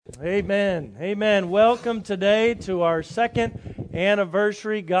Amen. Amen. Welcome today to our second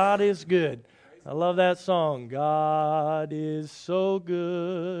anniversary. God is good. I love that song. God is so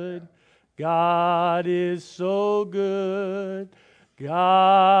good. God is so good.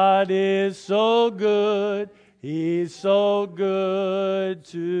 God is so good. He's so good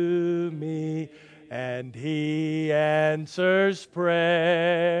to me. And He answers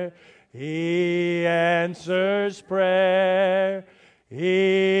prayer. He answers prayer.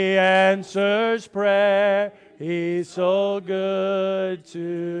 He answers prayer. He's so good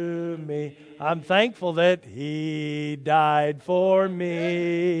to me. I'm thankful that He died for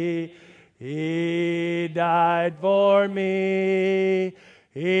me. He died for me.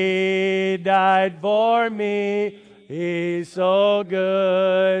 He died for me. He's so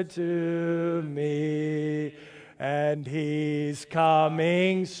good to me. And He's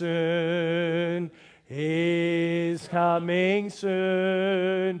coming soon. He's coming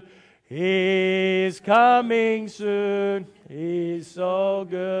soon. He's coming soon. He's so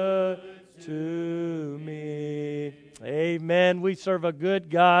good to me. Amen. We serve a good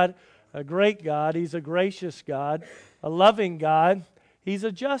God, a great God. He's a gracious God, a loving God. He's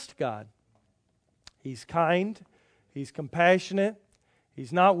a just God. He's kind. He's compassionate.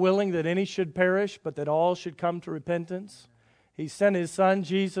 He's not willing that any should perish, but that all should come to repentance. He sent His Son,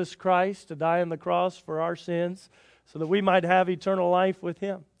 Jesus Christ, to die on the cross for our sins so that we might have eternal life with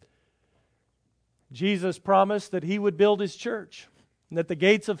Him. Jesus promised that He would build His church and that the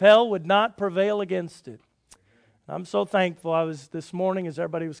gates of hell would not prevail against it. I'm so thankful. I was this morning as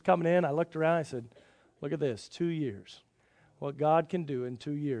everybody was coming in, I looked around, I said, look at this, 2 years. What God can do in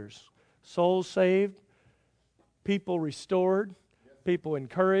 2 years. Souls saved, people restored, people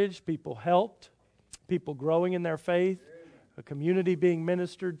encouraged, people helped, people growing in their faith, a community being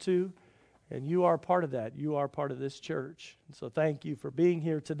ministered to, and you are part of that. You are part of this church. And so thank you for being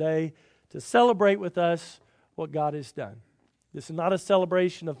here today to celebrate with us what God has done. This is not a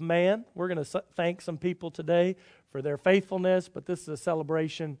celebration of man. We're going to thank some people today for their faithfulness, but this is a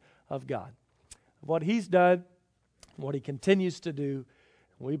celebration of God. Of what He's done, what He continues to do,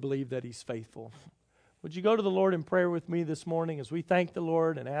 and we believe that He's faithful. Would you go to the Lord in prayer with me this morning as we thank the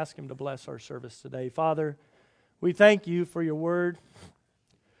Lord and ask Him to bless our service today? Father, we thank You for Your word.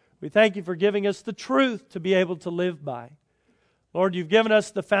 We thank You for giving us the truth to be able to live by. Lord, You've given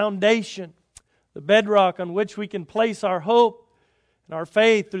us the foundation, the bedrock on which we can place our hope and our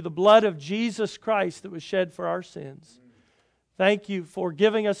faith through the blood of Jesus Christ that was shed for our sins. Thank You for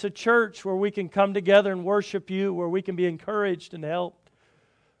giving us a church where we can come together and worship You, where we can be encouraged and helped.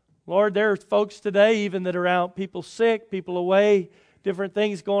 Lord, there are folks today even that are out, people sick, people away, different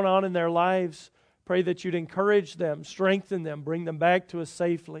things going on in their lives. Pray that You'd encourage them, strengthen them, bring them back to us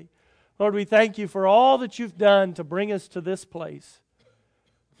safely. Lord, we thank You for all that You've done to bring us to this place.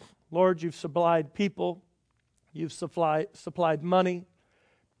 Lord, You've supplied people. You've supplied money.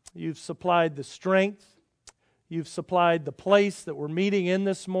 You've supplied the strength. You've supplied the place that we're meeting in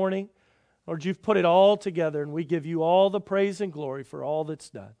this morning. Lord, You've put it all together, and we give You all the praise and glory for all that's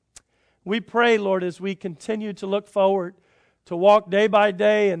done. We pray, Lord, as we continue to look forward, to walk day by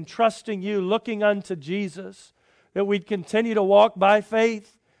day and trusting You, looking unto Jesus, that we'd continue to walk by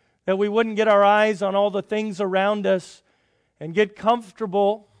faith, that we wouldn't get our eyes on all the things around us and get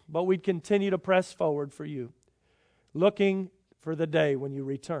comfortable, but we'd continue to press forward for You, looking for the day when You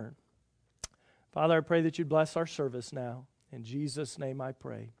return. Father, I pray that You'd bless our service now. In Jesus' name I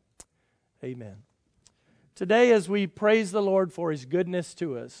pray. Amen. Today, as we praise the Lord for His goodness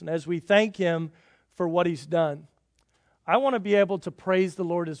to us, and as we thank Him for what He's done, I want to be able to praise the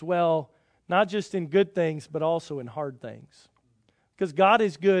Lord as well, not just in good things, but also in hard things. Because God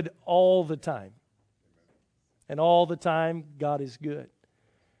is good all the time. And all the time, God is good.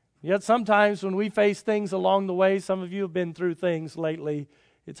 Yet sometimes when we face things along the way, some of you have been through things lately,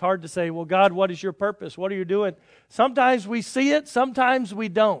 it's hard to say, well, God, what is Your purpose? What are You doing? Sometimes we see it, sometimes we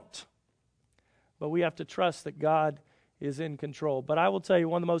don't. But we have to trust that God is in control. But I will tell you,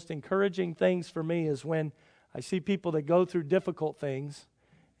 one of the most encouraging things for me is when I see people that go through difficult things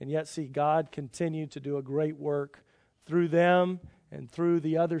and yet see God continue to do a great work through them and through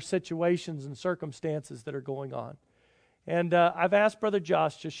the other situations and circumstances that are going on. And I've asked Brother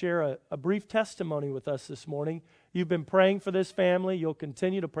Josh to share a brief testimony with us this morning. You've been praying for this family. You'll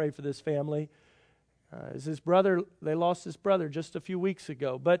continue to pray for this family. As his brother, they lost his brother just a few weeks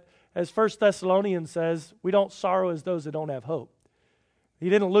ago. But as 1 Thessalonians says, we don't sorrow as those that don't have hope. He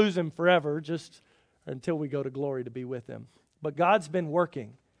didn't lose him forever, just until we go to glory to be with Him. But God's been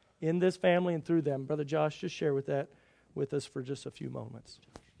working in this family and through them. Brother Josh, just share with us for just a few moments.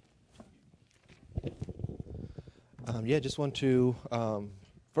 Just want to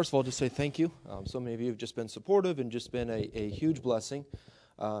First of all, just say thank you. So many of you have just been supportive and just been a huge blessing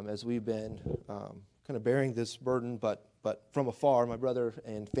as we've been kind of bearing this burden, but from afar. My brother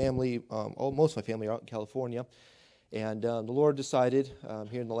and family, most of my family are out in California, and the Lord decided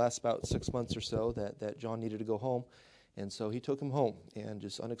here in the last about 6 months or so that John needed to go home, and so He took him home, and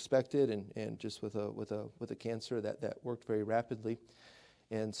just unexpected, and just with a cancer that worked very rapidly,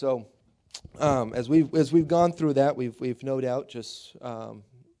 and so. As we've gone through that, we've no doubt just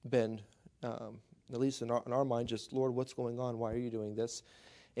been, at least in our mind, just, Lord, what's going on? Why are you doing this?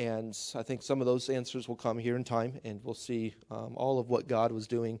 And I think some of those answers will come here in time, and we'll see all of what God was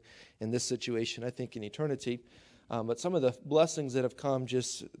doing in this situation, I think, in eternity. But some of the blessings that have come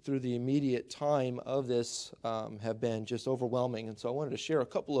just through the immediate time of this have been just overwhelming. And so I wanted to share a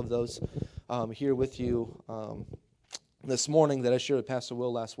couple of those here with you this morning that I shared with Pastor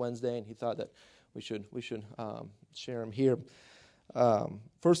Will last Wednesday, and he thought that we should share them here.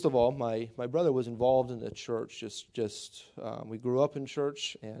 First of all, my brother was involved in the church. We grew up in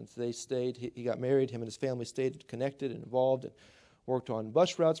church, and they stayed. He got married. Him and his family stayed connected and involved, and worked on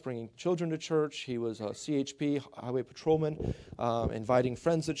bus routes, bringing children to church. He was a CHP, highway patrolman, inviting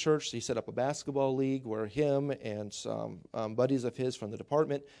friends to church. He set up a basketball league where him and some buddies of his from the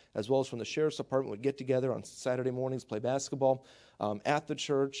department, as well as from the sheriff's department, would get together on Saturday mornings, play basketball at the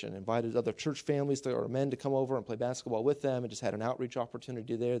church, and invited other church families or men to come over and play basketball with them, and just had an outreach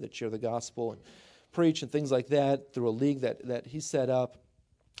opportunity there that share the gospel and preach and things like that through a league that he set up.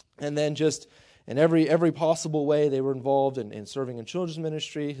 And then just in every possible way, they were involved in serving in children's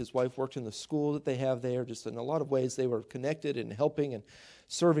ministry. His wife worked in the school that they have there. Just in a lot of ways, they were connected and helping and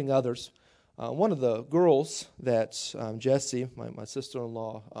serving others. One of the girls that Jessie, my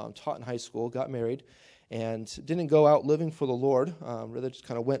sister-in-law, taught in high school, got married and didn't go out living for the Lord. Rather just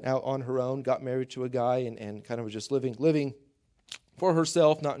kind of went out on her own, got married to a guy, and kind of was just living for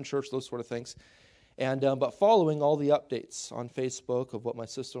herself, not in church, those sort of things. And but following all the updates on Facebook of what my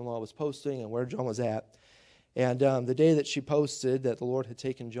sister-in-law was posting and where John was at, and the day that she posted that the Lord had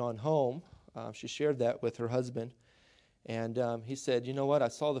taken John home, she shared that with her husband, and he said, "You know what? I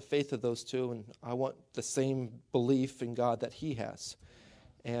saw the faith of those two, and I want the same belief in God that he has."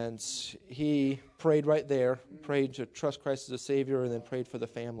 And he prayed right there, prayed to trust Christ as a Savior, and then prayed for the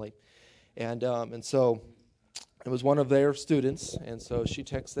family, and so it was one of their students, and so she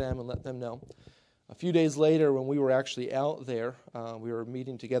texted them and let them know. A few days later, when we were actually out there, we were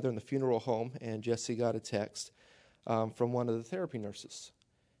meeting together in the funeral home, and Jessie got a text from one of the therapy nurses.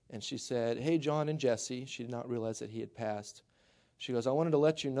 And she said, "Hey, John and Jessie," she did not realize that he had passed. She goes, "I wanted to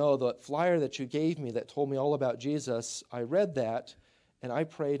let you know the flyer that you gave me that told me all about Jesus, I read that, and I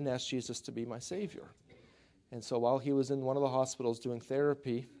prayed and asked Jesus to be my Savior." And so while he was in one of the hospitals doing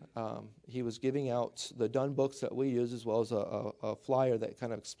therapy, he was giving out the Dunn books that we use, as well as a flyer that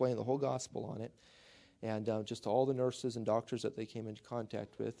kind of explained the whole gospel on it. And just to all the nurses and doctors that they came into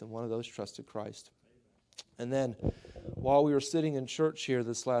contact with, and one of those trusted Christ. And then while we were sitting in church here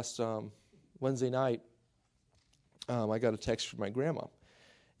this last Wednesday night, I got a text from my grandma.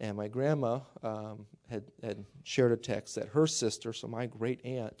 And my grandma had shared a text that her sister, so my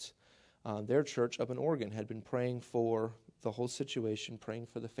great-aunt, their church up in Oregon, had been praying for the whole situation, praying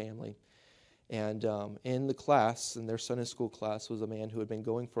for the family. And in the class, in their Sunday school class, was a man who had been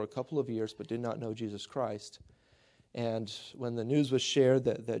going for a couple of years but did not know Jesus Christ. And when the news was shared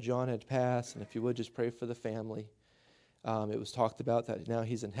that John had passed, and if you would just pray for the family, it was talked about that now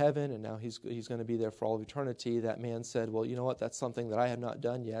he's in heaven and now he's going to be there for all of eternity. That man said, "Well, you know what? That's something that I have not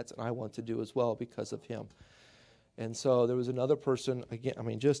done yet, and I want to do as well because of him." And so there was another person,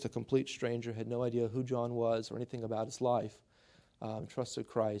 again, just a complete stranger, had no idea who John was or anything about his life. Trusted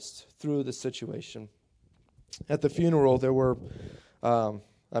Christ through the situation. At the funeral, there were,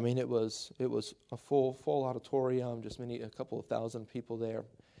 it was a full auditorium, just a couple of thousand people there,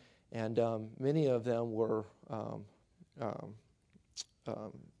 and many of them were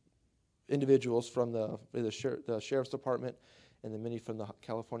individuals from the sheriff's department, and then many from the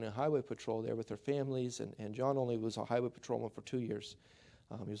California Highway Patrol there with their families. And John only was a highway patrolman for 2 years.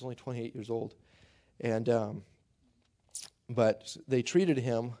 He was only 28 years old, and but they treated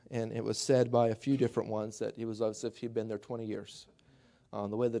him, and it was said by a few different ones that he was as if he'd been there 20 years.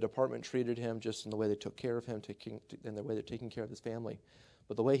 The way the department treated him, just in the way they took care of him, and the way they're taking care of his family.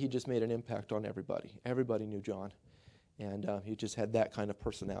 But the way he just made an impact on everybody. Everybody knew John. And he just had that kind of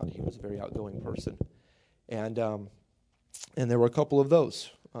personality. He was a very outgoing person. And there were a couple of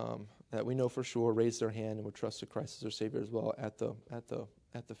those that we know for sure raised their hand and would trust Christ as their Savior as well at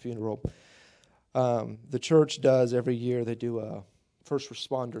the funeral. The church does every year, they do a First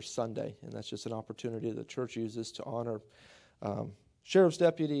Responders Sunday, and that's just an opportunity the church uses to honor sheriff's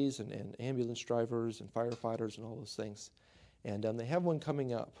deputies and ambulance drivers and firefighters and all those things. And they have one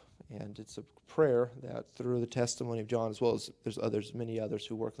coming up, and it's a prayer that through the testimony of John, as well as there's many others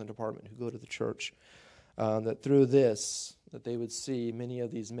who work in the department who go to the church, that through this, that they would see many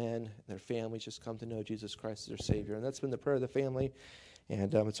of these men and their families just come to know Jesus Christ as their Savior. And that's been the prayer of the family,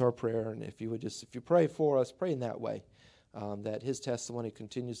 and it's our prayer. And if you pray for us, pray in that way, that his testimony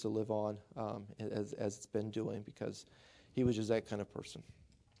continues to live on as it's been doing, because he was just that kind of person.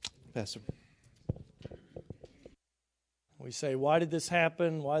 Pastor. We say, why did this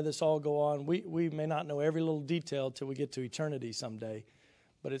happen? Why did this all go on? We may not know every little detail till we get to eternity someday,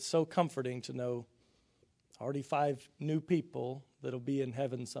 but it's so comforting to know already 5 new people that'll be in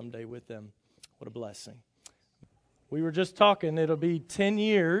heaven someday with them. What a blessing. We were just talking, it'll be 10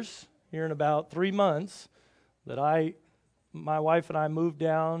 years here in about 3 months that my wife and I moved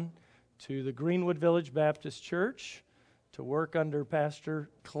down to the Greenwood Village Baptist Church to work under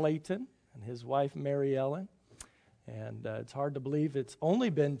Pastor Clayton and his wife Mary Ellen. And it's hard to believe it's only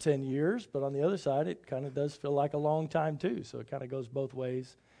been 10 years, but on the other side, it kind of does feel like a long time too, so it kind of goes both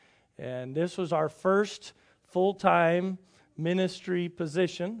ways. And this was our first full-time ministry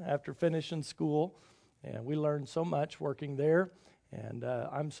position after finishing school, and we learned so much working there. And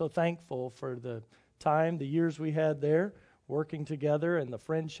I'm so thankful for the time, the years we had there, working together, and the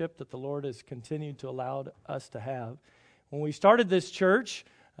friendship that the Lord has continued to allow us to have. When we started this church,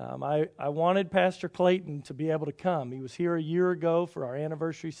 I wanted Pastor Clayton to be able to come. He was here a year ago for our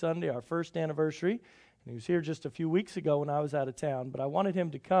anniversary Sunday, our first anniversary, and he was here just a few weeks ago when I was out of town. But I wanted him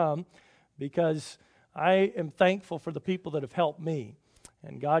to come because I am thankful for the people that have helped me.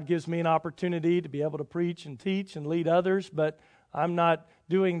 And God gives me an opportunity to be able to preach and teach and lead others, but I'm not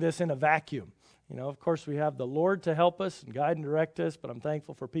doing this in a vacuum. You know, of course, we have the Lord to help us and guide and direct us, but I'm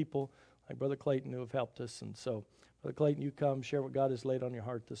thankful for people like Brother Clayton who have helped us. And so, Brother Clayton, you come, share what God has laid on your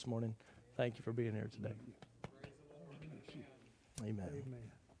heart this morning. Thank you for being here today. Amen. Amen.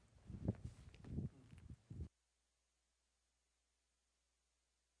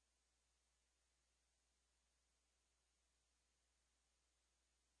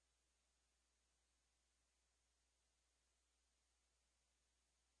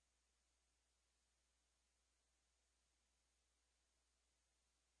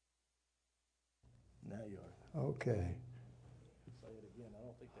 Now you are. Okay. Say it again. I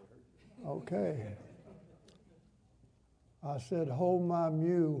don't think they heard you. Okay. I said, hold my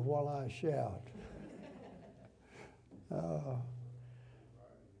mew while I shout.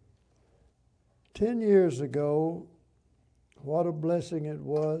 10 years ago, what a blessing it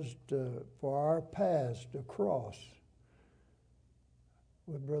was for our paths to cross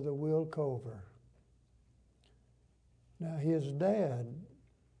with Brother Will Cover. Now, his dad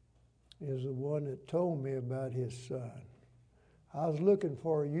is the one that told me about his son. I was looking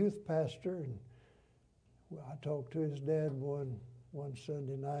for a youth pastor, and I talked to his dad one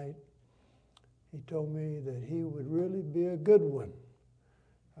Sunday night. He told me that he would really be a good one,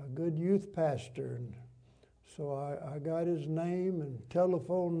 a good youth pastor. And so I got his name and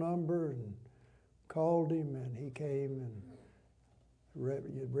telephone number and called him, and he came, and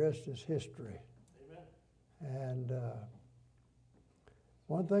the rest is history. Amen. And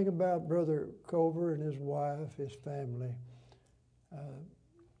one thing about Brother Cover and his wife, his family,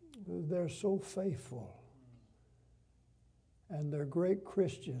 they're so faithful, and they're great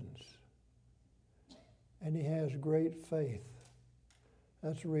Christians, and he has great faith.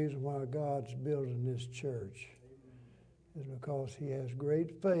 That's the reason why God's building this church, is because he has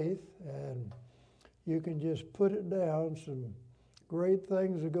great faith, and you can just put it down. Some great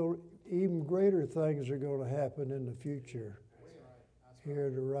things even greater things are going to happen in the future here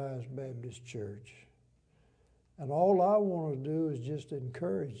at the Rise Baptist Church. And all I want to do is just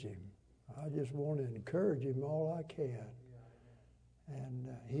encourage him. I just want to encourage him all I can. And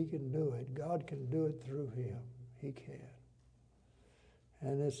he can do it. God can do it through him. He can.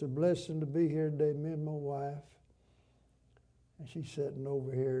 And it's a blessing to be here today, me and my wife. And she's sitting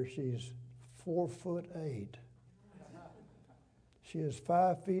over here. She's 4'8". She is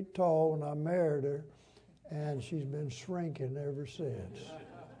 5 feet tall when I married her, and she's been shrinking ever since.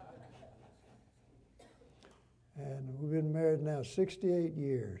 And we've been married now 68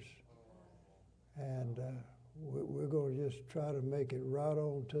 years. And we're going to just try to make it right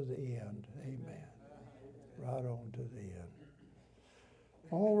on to the end. Amen. Right on to the end.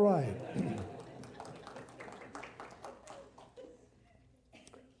 All right.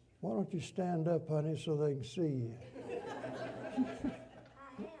 Why don't you stand up, honey, so they can see you?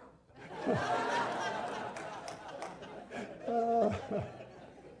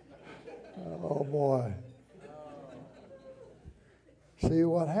 Oh, boy. See,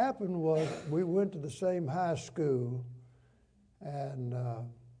 what happened was we went to the same high school, and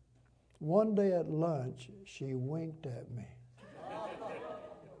one day at lunch, she winked at me.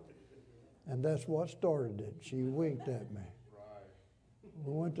 And that's what started it. She winked at me.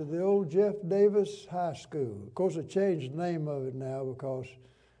 We went to the old Jeff Davis High School. Of course, they changed the name of it now because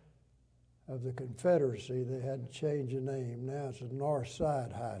of the Confederacy. They had to change the name. Now it's the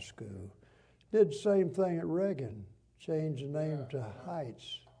Northside High School. Did the same thing at Reagan. Changed the name to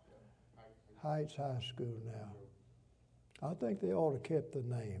Heights High School now. I think they ought to keep the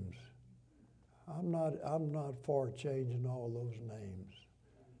names. I'm not for changing all those names.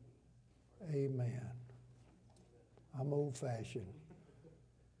 Amen. I'm old-fashioned.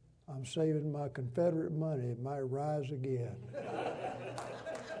 I'm saving my Confederate money. It might rise again.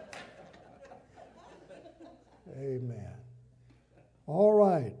 Amen. All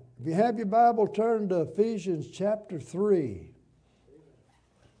right. If you have your Bible, turn to Ephesians chapter 3.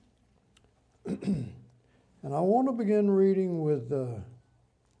 And I want to begin reading with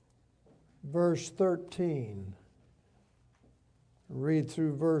verse 13. Read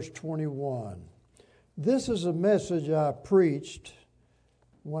through verse 21. This is a message I preached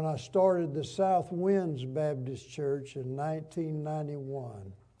when I started the South Winds Baptist Church in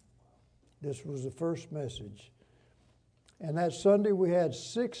 1991. This was the first message. And that Sunday we had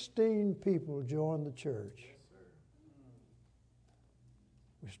 16 people join the church.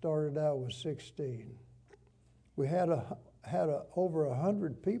 We started out with 16. We had over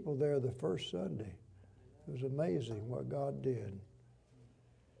 100 people there the first Sunday. It was amazing what God did.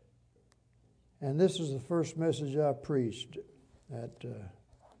 And this is the first message I preached.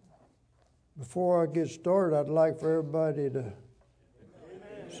 Before I get started, I'd like for everybody to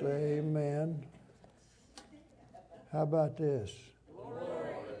say amen. How about this?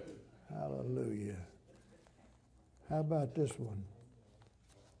 Glory. Hallelujah. How about this one?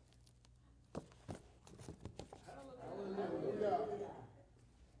 Hallelujah.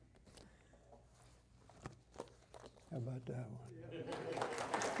 How about that one?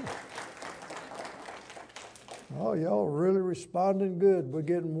 Oh, y'all really responding good. We're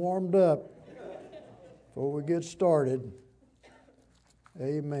getting warmed up before we get started.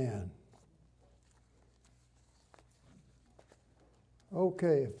 Amen.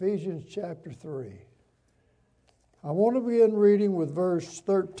 Okay, Ephesians chapter 3. I want to begin reading with verse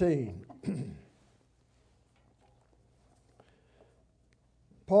 13.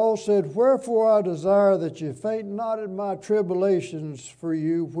 Paul said, "Wherefore I desire that you faint not in my tribulations for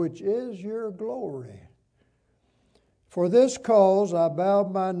you, which is your glory. For this cause I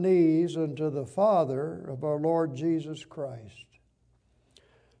bowed my knees unto the Father of our Lord Jesus Christ,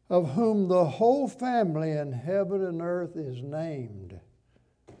 of whom the whole family in heaven and earth is named,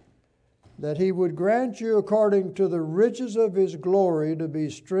 that he would grant you according to the riches of his glory to be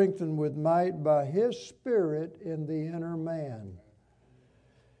strengthened with might by his Spirit in the inner man,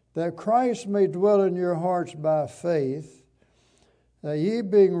 that Christ may dwell in your hearts by faith, that ye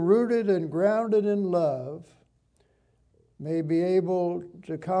being rooted and grounded in love, may be able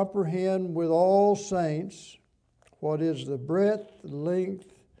to comprehend with all saints what is the breadth,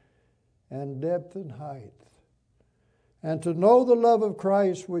 length, and depth and height, and to know the love of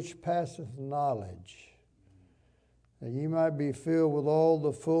Christ which passeth knowledge, that ye might be filled with all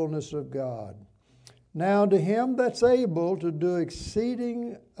the fullness of God. Now to him that's able to do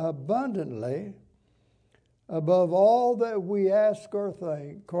exceeding abundantly above all that we ask or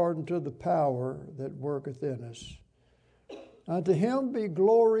think, according to the power that worketh in us. Unto him be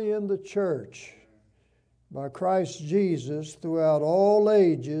glory in the church by Christ Jesus throughout all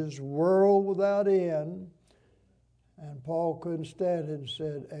ages, world without end." And Paul couldn't stand it and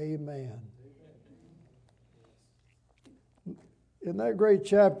said, amen. In that great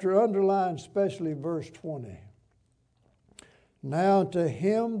chapter, underline especially verse 20. Now to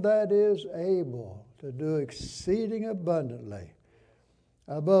him that is able to do exceeding abundantly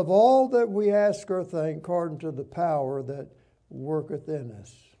above all that we ask or think, according to the power that worketh in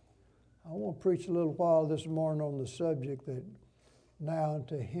us. I want to preach a little while this morning on the subject that now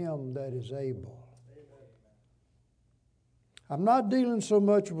to him that is able. I'm not dealing so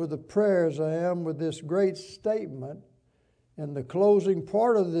much with the prayer as I am with this great statement in the closing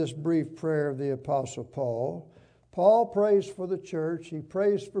part of this brief prayer of the Apostle Paul. Paul prays for the church, he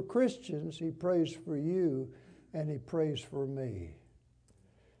prays for Christians, he prays for you, and he prays for me.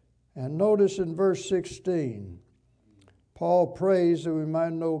 And notice in verse 16, Paul prays that we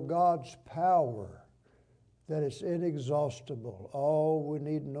might know God's power, that it's inexhaustible. Oh, we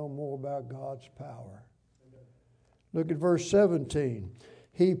need to know more about God's power. Look at verse 17.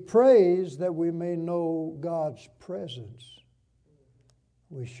 He prays that we may know God's presence.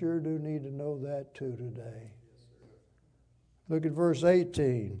 We sure do need to know that too today. Look at verse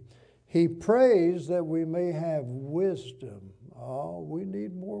 18. He prays that we may have wisdom. Oh, we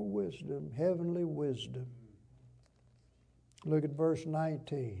need more wisdom, heavenly wisdom. Look at verse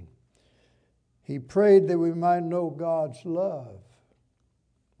 19. He prayed that we might know God's love.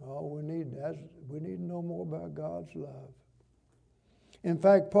 Oh, we need to know more about God's love. In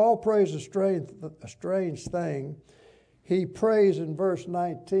fact, Paul prays a strange thing. He prays in verse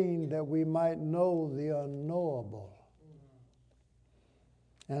 19 that we might know the unknowable.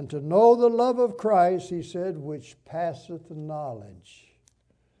 And to know the love of Christ, he said, which passeth knowledge.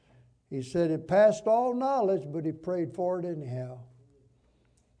 He said it passed all knowledge, but he prayed for it anyhow.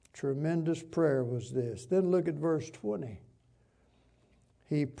 Tremendous prayer was this. Then look at verse 20.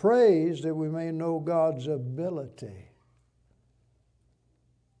 He prays that we may know God's ability.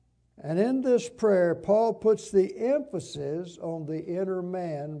 And in this prayer, Paul puts the emphasis on the inner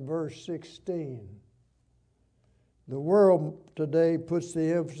man, verse 16. The world today puts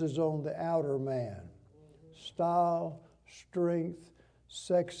the emphasis on the outer man. Style, strength,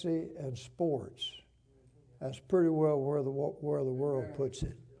 sexy, and sports. That's pretty well where the world puts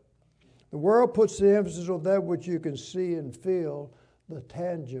it. The world puts the emphasis on that which you can see and feel, the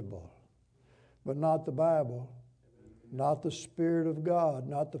tangible, but not the Bible, not the Spirit of God,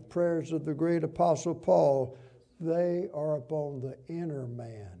 not the prayers of the great Apostle Paul. They are upon the inner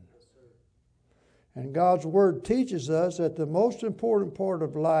man. And God's Word teaches us that the most important part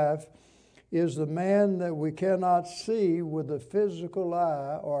of life is the man that we cannot see with the physical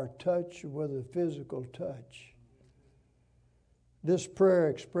eye or touch with a physical touch. This prayer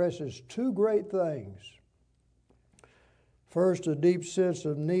expresses two great things. First, a deep sense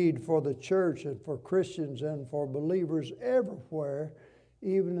of need for the church and for Christians and for believers everywhere,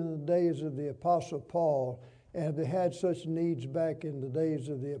 even in the days of the Apostle Paul. And they had such needs back in the days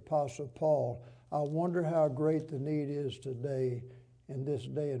of the Apostle Paul. I wonder how great the need is today in this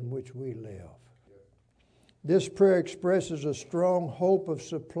day in which we live. This prayer expresses a strong hope of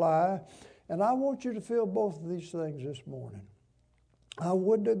supply, and I want you to feel both of these things this morning. I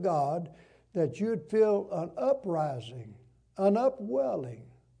would to God that you'd feel an uprising, an upwelling,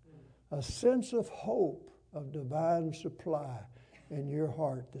 a sense of hope of divine supply in your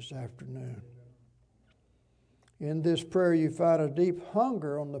heart this afternoon. In this prayer, you find a deep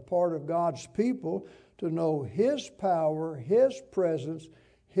hunger on the part of God's people to know His power, His presence,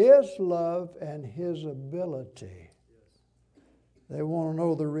 His love, and His ability. They want to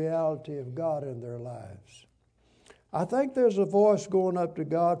know the reality of God in their lives. I think there's a voice going up to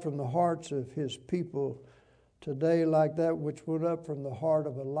God from the hearts of His people today like that which went up from the heart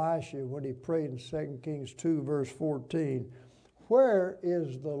of Elisha when he prayed in 2 Kings 2, verse 14. Where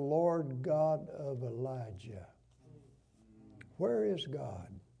is the Lord God of Elijah? Where is God?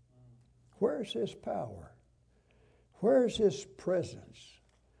 Where is His power? Where is His presence?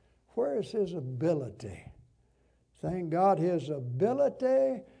 Where is His ability? Thank God His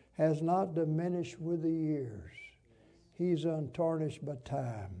ability has not diminished with the years. He's untarnished by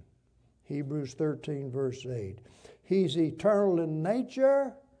time. Hebrews 13, verse 8. He's eternal in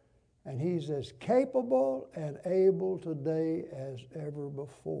nature, and He's as capable and able today as ever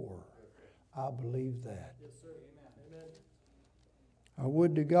before. I believe that. Yes, sir. Amen. I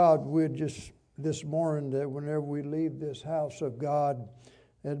would to God we'd just this morning that whenever we leave this house of God,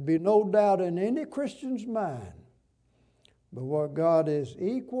 there'd be no doubt in any Christian's mind but what God is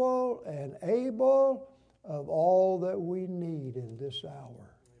equal and able of all that we need in this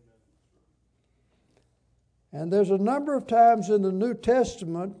hour. And there's a number of times in the New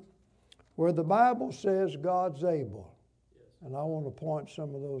Testament where the Bible says God's able. And I want to point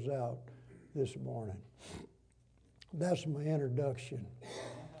some of those out this morning. That's my introduction.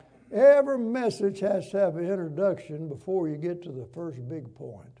 Every message has to have an introduction before you get to the first big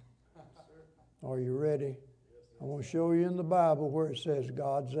point. Are you ready? I want to show you in the Bible where it says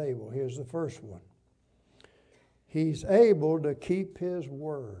God's able. Here's the first one. He's able to keep His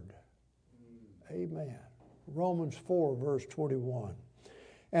word. Amen. Romans 4, verse 21.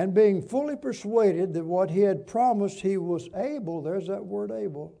 And being fully persuaded that what He had promised He was able, there's that word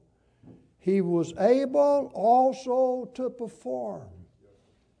able, He was able also to perform.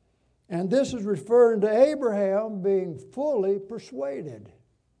 And this is referring to Abraham being fully persuaded.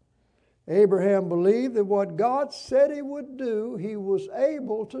 Abraham believed that what God said He would do, he was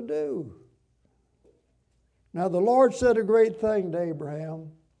able to do. Now the Lord said a great thing to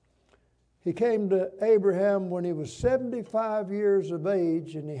Abraham. He came to Abraham when he was 75 years of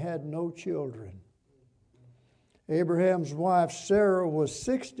age and he had no children. Abraham's wife Sarah was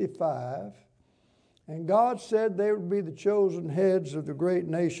 65 And God said they would be the chosen heads of the great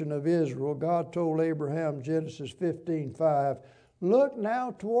nation of Israel. God told Abraham, Genesis 15:5, look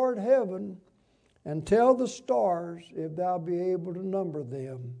now toward heaven and tell the stars if thou be able to number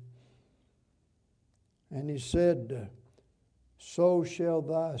them. And he said, so shall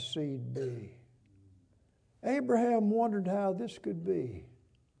thy seed be. Abraham wondered how this could be.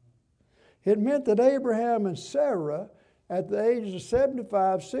 It meant that Abraham and Sarah, at the ages of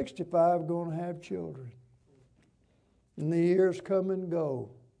 75, 65, going to have children. And the years come and go.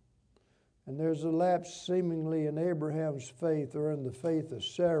 And there's a lapse seemingly in Abraham's faith or in the faith of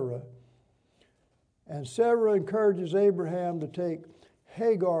Sarah. And Sarah encourages Abraham to take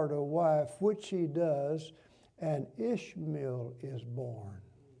Hagar to wife, which he does, and Ishmael is born.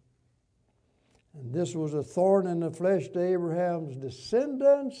 And this was a thorn in the flesh to Abraham's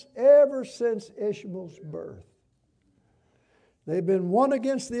descendants ever since Ishmael's birth. They've been one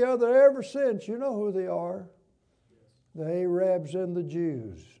against the other ever since. You know who they are. The Arabs and the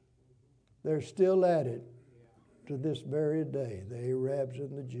Jews. They're still at it to this very day, the Arabs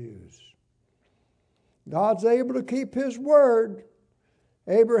and the Jews. God's able to keep His word.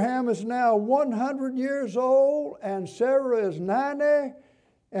 Abraham is now 100 years old and Sarah is 90.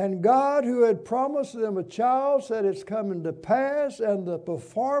 And God, who had promised them a child, said it's coming to pass and the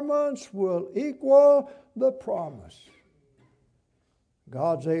performance will equal the promise.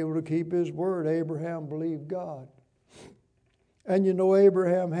 God's able to keep His word. Abraham believed God. And you know,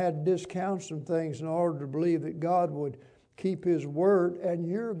 Abraham had to discount some things in order to believe that God would keep His word, and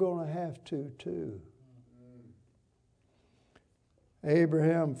you're going to have to too.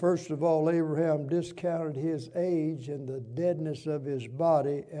 First of all, Abraham discounted his age and the deadness of his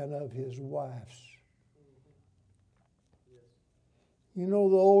body and of his wife's. You know,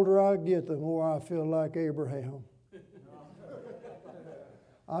 the older I get, the more I feel like Abraham.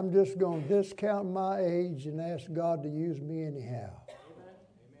 I'm just going to discount my age and ask God to use me anyhow.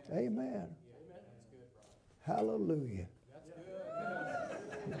 Amen. Hallelujah.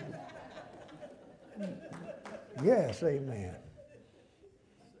 Yes, amen.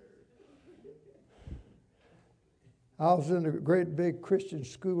 I was in a great big Christian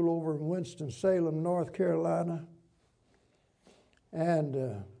school over in Winston-Salem, North Carolina. And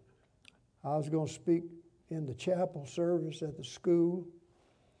I was going to speak in the chapel service at the school.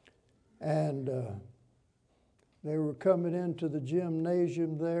 And they were coming into the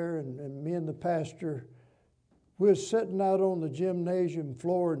gymnasium there, and me and the pastor, we were sitting out on the gymnasium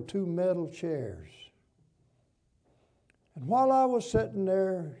floor in two metal chairs. And while I was sitting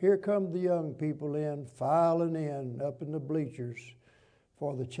there, here come the young people in, filing in up in the bleachers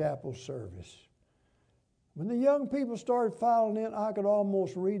for the chapel service. When the young people started filing in, I could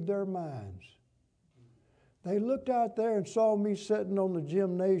almost read their minds. They looked out there and saw me sitting on the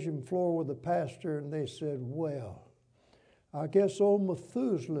gymnasium floor with the pastor, and they said, well, I guess old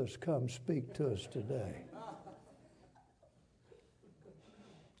Methuselah's come speak to us today.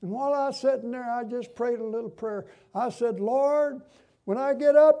 And while I was sitting there, I just prayed a little prayer. I said, Lord, when I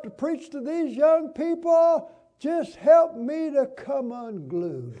get up to preach to these young people, just help me to come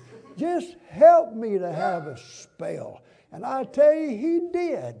unglued. Just help me to have a spell. And I tell you, He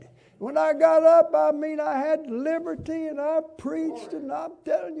did. When I got up, I had liberty and I preached, and I'm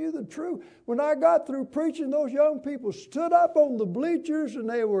telling you the truth. When I got through preaching, those young people stood up on the bleachers and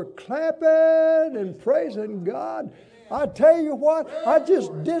they were clapping and praising God. I tell you what, I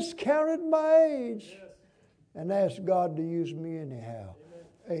just discounted my age and asked God to use me anyhow.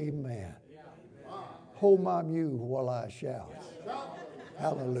 Amen. Hold my mule while I shout.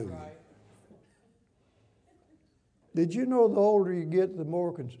 Hallelujah. Did you know the older you get, the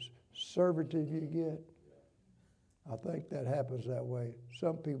more conservative you get? I think that happens that way.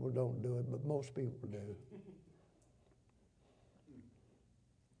 Some people don't do it, but most people do.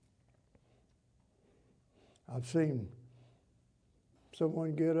 I've seen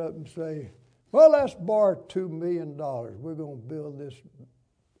someone get up and say, well, let's borrow $2 million. We're going to build this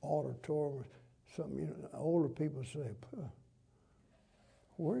auditorium. Older people say,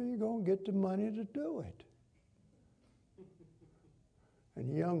 where are you going to get the money to do it?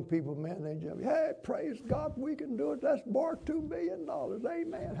 And young people, man, they jump, hey, praise God, we can do it. Let's borrow $2 million.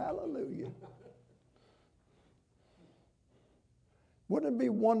 Amen. Hallelujah. Wouldn't it be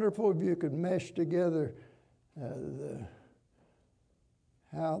wonderful if you could mesh together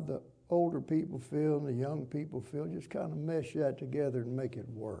how the older people feel and the young people feel, just kind of mesh that together and make it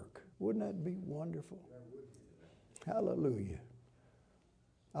work? Wouldn't that be wonderful? Hallelujah.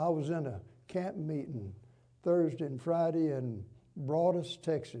 I was in a camp meeting Thursday and Friday in Broadus,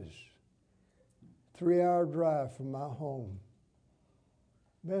 Texas, 3-hour drive from my home.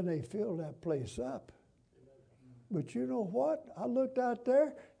 Man, they filled that place up. But you know what? I looked out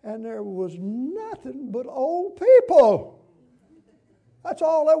there, and there was nothing but old people. That's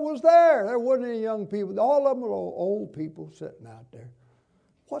all that was there. There wasn't any young people. All of them were old people sitting out there.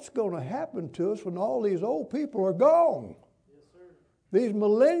 What's going to happen to us when all these old people are gone? Yes, sir. These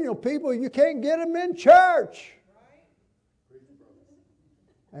millennial people, you can't get them in church. Right.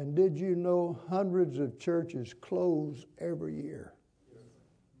 And did you know hundreds of churches close every year?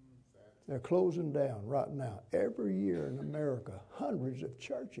 They're closing down right now. Every year in America, hundreds of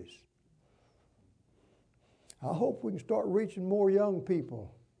churches. I hope we can start reaching more young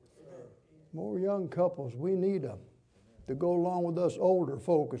people, more young couples. We need them to go along with us older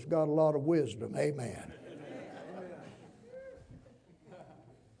folk that's got a lot of wisdom. Amen.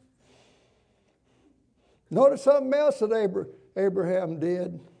 Notice something else that Abraham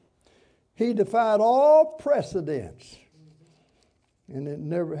did. He defied all precedents. And it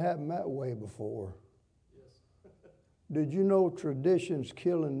never happened that way before. Yes. Did you know tradition's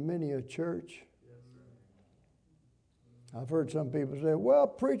killing many a church? Yes. I've heard some people say, well,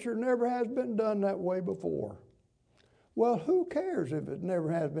 preacher, never has been done that way before. Well, who cares if it never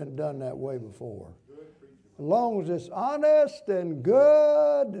has been done that way before? As long as it's honest and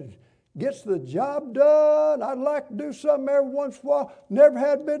good, gets the job done. I'd like to do something every once in a while. Never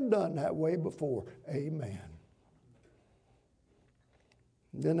had been done that way before. Amen.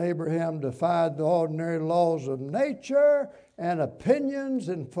 Then Abraham defied the ordinary laws of nature and opinions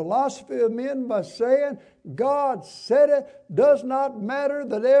and philosophy of men by saying, God said it, does not matter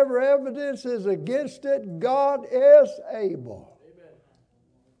that every evidence is against it, God is able. Amen.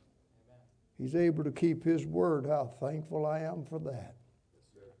 He's able to keep His word. How thankful I am for that.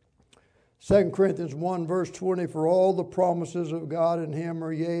 2 Corinthians 1 verse 20, for all the promises of God in Him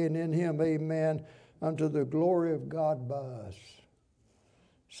are yea, and in Him amen, unto the glory of God by us.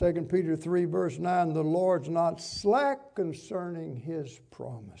 2 Peter 3 verse 9, the Lord's not slack concerning His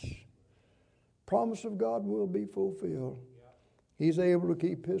promise. Promise of God will be fulfilled. He's able to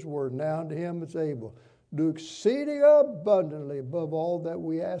keep His word. Now unto Him that's able, do exceeding abundantly above all that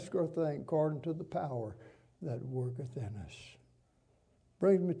we ask or think, according to the power that worketh in us.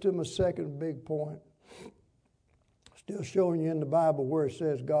 Brings me to my second big point. Still showing you in the Bible where it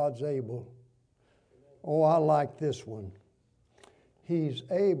says God's able. Oh, I like this one. He's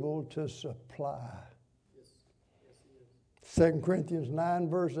able to supply. 2 Corinthians 9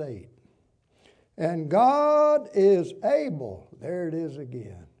 verse 8. And God is able, there it is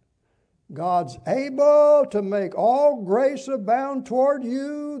again. God's able to make all grace abound toward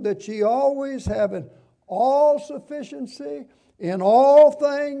you, that ye always having all sufficiency in all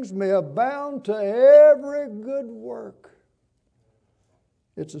things may abound to every good work.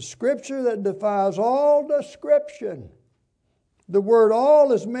 It's a scripture that defies all description. The word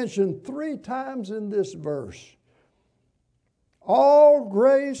all is mentioned 3 times in this verse. All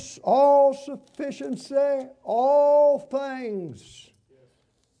grace, all sufficiency, all things.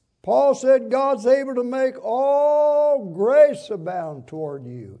 Paul said God's able to make all grace abound toward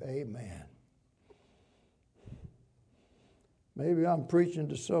you. Amen. Maybe I'm preaching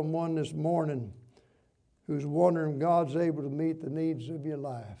to someone this morning who's wondering if God's able to meet the needs of your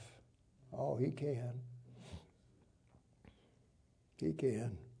life. Oh, He can. He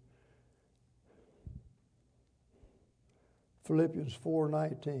can. Philippians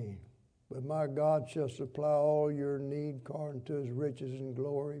 4:19. But my God shall supply all your need according to His riches and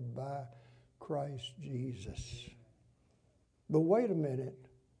glory by Christ Jesus. But wait a minute.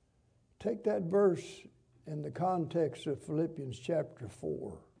 Take that verse in the context of Philippians chapter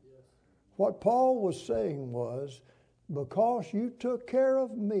 4. Yes. What Paul was saying was, because you took care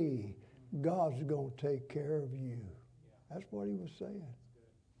of me, God's going to take care of you. That's what he was saying.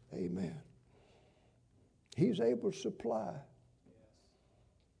 Amen. He's able to supply.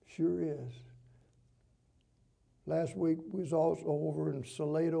 Sure is. Last week we was also over in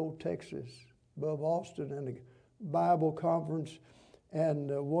Salado, Texas, above Austin, in a Bible conference.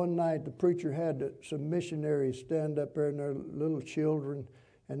 And one night the preacher had some missionaries stand up there and their little children,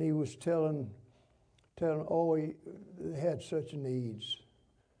 and he was telling they had such needs.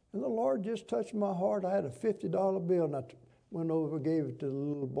 And the Lord just touched my heart. I had a $50 bill, and I went over and gave it to the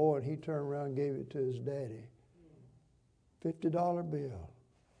little boy, and he turned around and gave it to his daddy. $50 bill.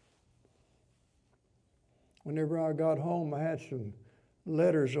 Whenever I got home, I had some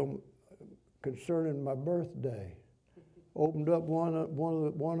letters concerning my birthday. Opened up one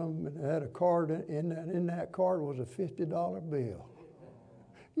of them, and it had a card in that card was a $50 bill.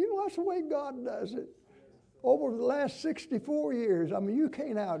 You know, that's the way God does it. Over the last 64 years, I mean, you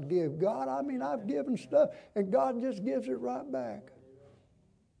can't outgive God. I mean, I've given stuff, and God just gives it right back.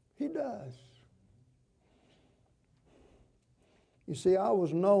 He does. You see, I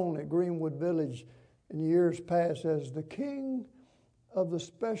was known at Greenwood Village in years past as the king of the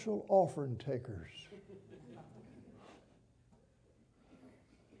special offering takers.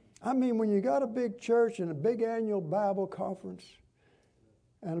 I mean, when you got a big church and a big annual Bible conference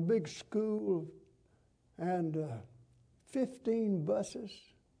and a big school and 15 buses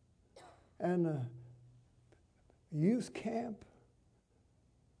and a youth camp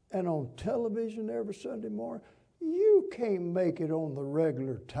and on television every Sunday morning, you can't make it on the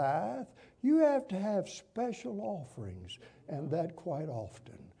regular tithe. You have to have special offerings, and that quite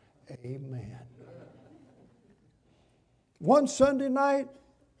often. Amen. One Sunday night,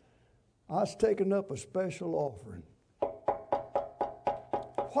 I was taking up a special offering.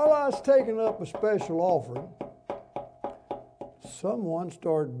 While I was taking up a special offering, someone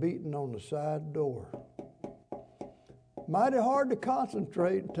started beating on the side door. Mighty hard to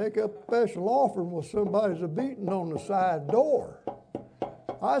concentrate and take up a special offering while somebody's beating on the side door.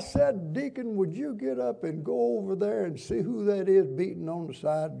 I said, Deacon, would you get up and go over there and see who that is beating on the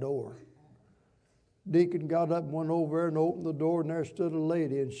side door? Deacon got up and went over there and opened the door, and there stood a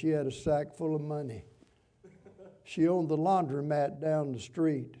lady, and she had a sack full of money. She owned the laundromat down the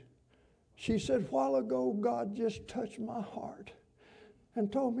street. She said, a while ago, God just touched my heart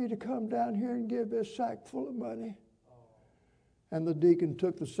and told me to come down here and give this sack full of money. And the deacon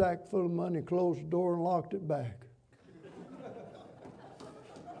took the sack full of money, closed the door, and locked it back.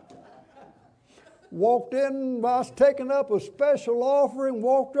 Walked in, I was taking up a special offering,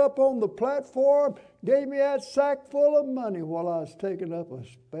 walked up on the platform, gave me that sack full of money while I was taking up a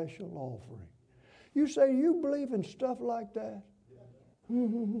special offering. You say, you believe in stuff like that?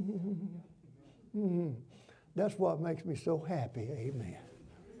 That's what makes me so happy, amen.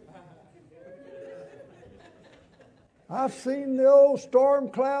 I've seen the old storm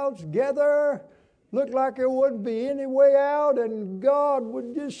clouds gather, looked like there wouldn't be any way out, and God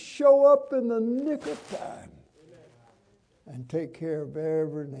would just show up in the nick of time and take care of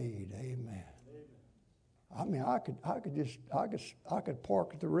every need. Amen. I mean, I could park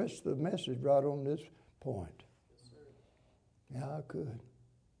the rest of the message right on this point. Yeah, I could.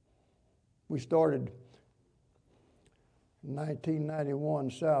 We started in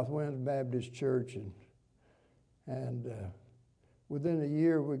 1991, South Winds Baptist Church, and within a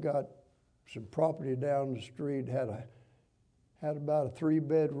year we got some property down the street, had about a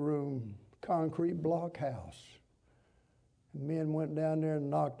 3-bedroom concrete block house. And men went down there and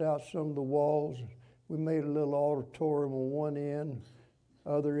knocked out some of the walls. We made a little auditorium on one end.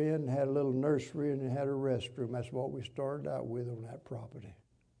 Other end had a little nursery, and it had a restroom. That's what we started out with on that property.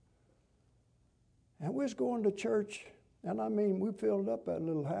 And we was going to church, and I mean, we filled up that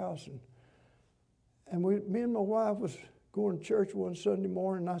little house. And me and my wife was going to church one Sunday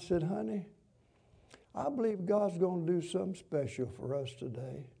morning, and I said, honey, I believe God's going to do something special for us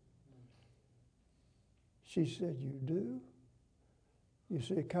today. She said, you do? You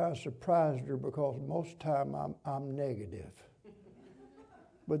see, it kind of surprised her because most of the time I'm negative.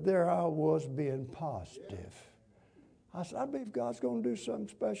 But there I was being positive. I said, I believe God's going to do something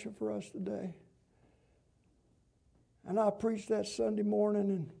special for us today. And I preached that Sunday morning,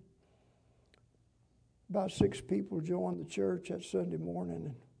 and about 6 people joined the church that Sunday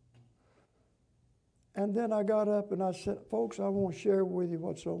morning. And then I got up and I said, folks, I want to share with you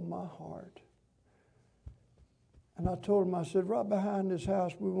what's on my heart. And I told them, I said, right behind this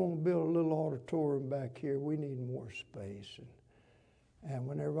house, we want to build a little auditorium back here. We need more space. And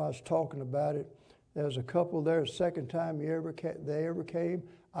whenever I was talking about it, there was a couple there, the second time they ever came,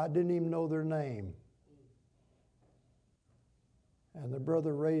 I didn't even know their name. And the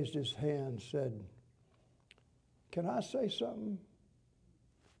brother raised his hand and said, can I say something?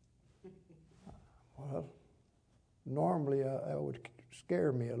 Well, normally it would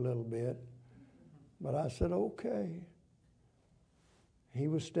scare me a little bit, but I said, okay. He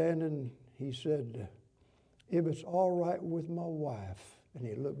was standing, he said, if it's all right with my wife, and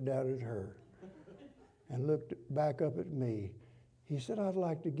he looked down at her and looked back up at me. He said, I'd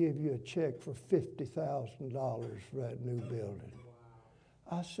like to give you a check for $50,000 for that new building.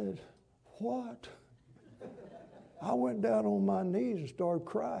 I said, what? I went down on my knees and started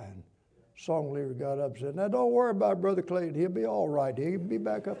crying. Song leader got up and said, now don't worry about Brother Clayton. He'll be all right. He'll be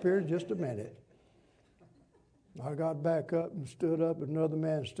back up here in just a minute. I got back up and stood up, and another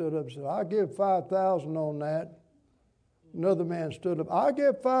man stood up and said, I'll give $5,000 on that. Another man stood up, I'll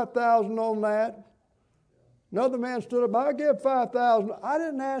give $5,000 on that. Another man stood up, I'll give $5,000. I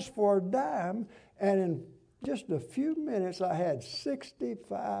didn't ask for a dime, and in just a few minutes, I had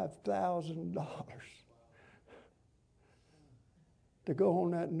 $65,000. to go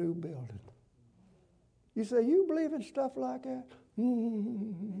on that new building. You say, you believe in stuff like that?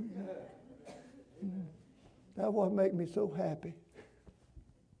 That's what makes me so happy.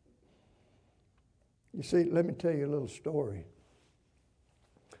 You see, let me tell you a little story.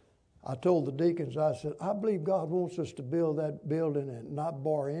 I told the deacons, I said, I believe God wants us to build that building and not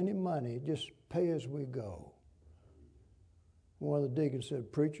borrow any money, just pay as we go. One of the deacons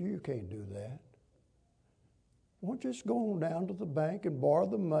said, preacher, you can't do that. Well, just go on down to the bank and borrow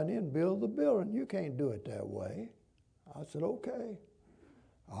the money and build the building. You can't do it that way. I said, okay.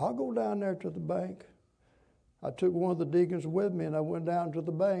 I'll go down there to the bank. I took one of the deacons with me, and I went down to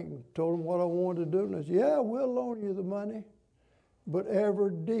the bank and told them what I wanted to do. And they said, yeah, we'll loan you the money, but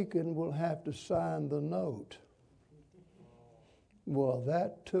every deacon will have to sign the note. Well,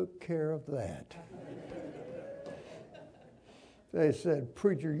 that took care of that. They said,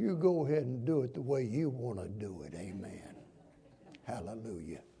 preacher, you go ahead and do it the way you want to do it. Amen.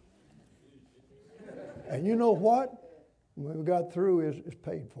 Hallelujah. And you know what? When we got through, it's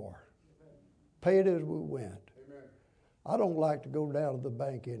paid for. Paid as we went. I don't like to go down to the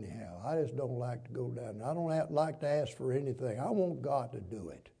bank anyhow. I just don't like to go down. I don't like to ask for anything. I want God to do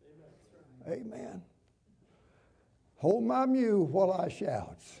it. Amen. Hold my mule while I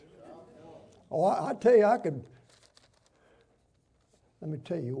shouts. Oh, I tell you, I could. Let me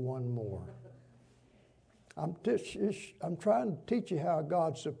tell you one more. I'm trying to teach you how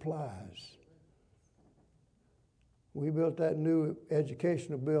God supplies. We built that new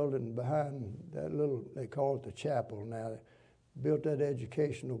educational building behind that little, they call it the chapel now. Built that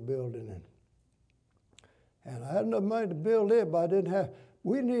educational building. And I had enough money to build it, but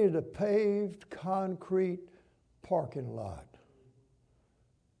we needed a paved concrete parking lot.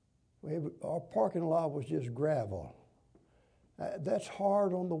 Our parking lot was just gravel. That's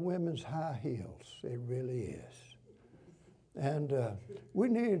hard on the women's high heels. It really is. And we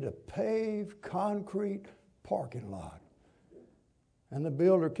needed a paved concrete parking lot. And the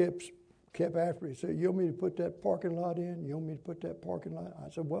builder kept after me. He said, you want me to put that parking lot in? You want me to put that parking lot?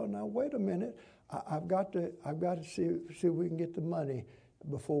 I said, well, now wait a minute. I've got to see if we can get the money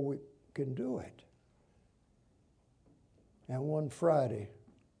before we can do it. And one Friday,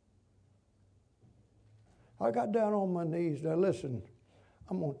 I got down on my knees. Now listen,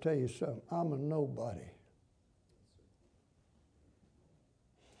 I'm going to tell you something. I'm a nobody.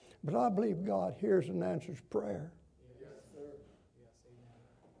 But I believe God hears and answers prayer. Yes, sir. Yes, amen.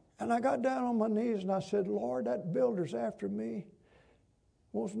 And I got down on my knees and I said, Lord, that builder's after me.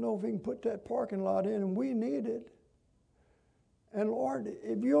 Wants to know if he can put that parking lot in, and we need it. And Lord,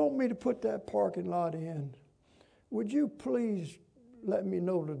 if you want me to put that parking lot in, would you please let me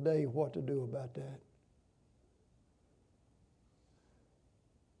know today what to do about that?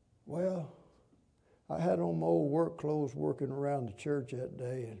 Well, I had on my old work clothes working around the church that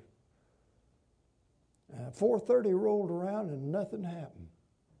day, and 4:30 rolled around and nothing happened.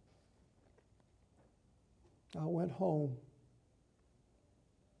 I went home.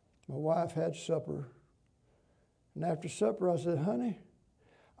 My wife had supper, and after supper I said, honey,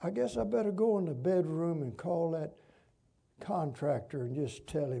 I guess I better go in the bedroom and call that contractor and just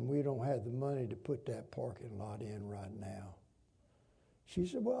tell him we don't have the money to put that parking lot in right now. She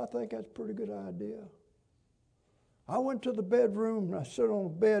said, well, I think that's a pretty good idea. I went to the bedroom and I sat on the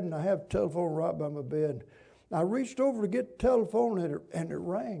bed and I have a telephone right by my bed. I reached over to get the telephone and it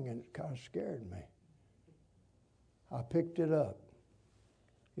rang and it kind of scared me. I picked it up.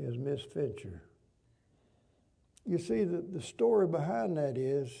 It was Miss Fincher. You see, the story behind that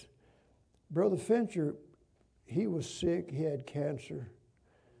is Brother Fincher, he was sick. He had cancer.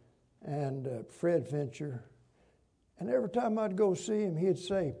 And Fred Fincher. And every time I'd go see him, he'd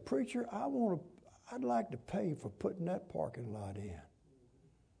say, preacher, I'd like to pay for putting that parking lot in.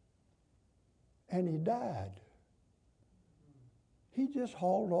 And he died. He just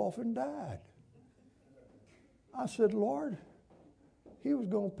hauled off and died. I said, Lord, he was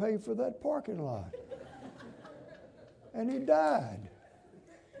going to pay for that parking lot. And he died.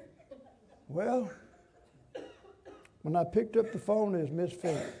 Well, when I picked up the phone, it was Miss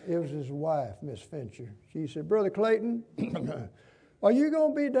Fincher. It was his wife, Miss Fincher. She said, Brother Clayton, are you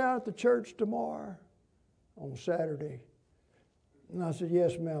going to be down at the church tomorrow on Saturday? And I said,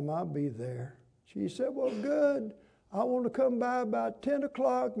 yes, ma'am, I'll be there. She said, well, good. I want to come by about 10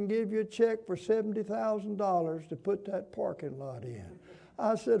 o'clock and give you a check for $70,000 to put that parking lot in.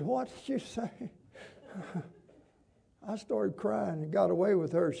 I said, what did you say? I started crying and got away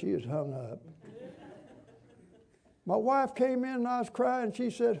with her. She was hung up. My wife came in and I was crying.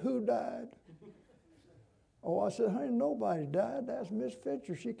 She said, who died? Oh, I said, honey, nobody died. That's Miss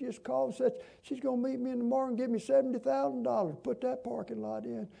Fincher. She just called and said she's going to meet me in the morning and give me $70,000 to put that parking lot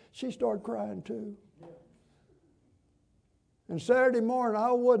in. She started crying too. And Saturday morning,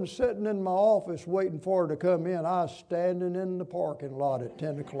 I wasn't sitting in my office waiting for her to come in. I was standing in the parking lot at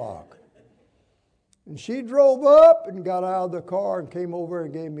 10 o'clock. And she drove up and got out of the car and came over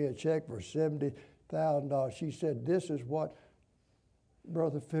and gave me a check for $70,000. She said, this is what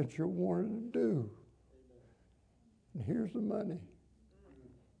Brother Fincher wanted to do. And here's the money.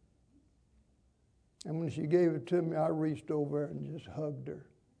 And when she gave it to me, I reached over and just hugged her.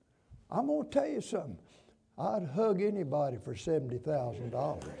 I'm going to tell you something. I'd hug anybody for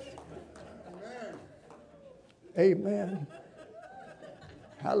 $70,000. Amen.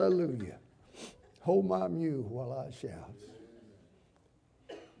 Hallelujah. Hold my mule while I shout.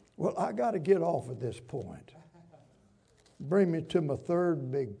 Well, I got to get off of this point. Bring me to my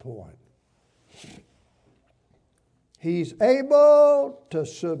third big point. He's able to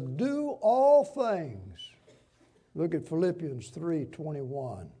subdue all things. Look at Philippians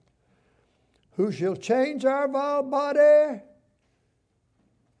 3:21. Who shall change our vile body,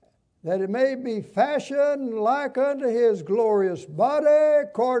 that it may be fashioned like unto his glorious body,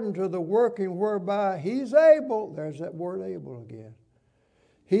 according to the working whereby he's able. There's that word able again.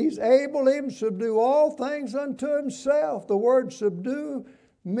 He's able even to subdue all things unto himself. The word subdue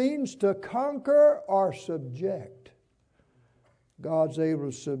means to conquer or subject. God's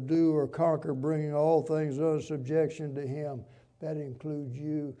able to subdue or conquer, bringing all things under subjection to him. That includes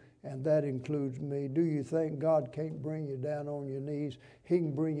you and that includes me. Do you think God can't bring you down on your knees? He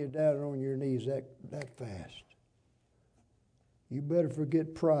can bring you down on your knees that fast. You better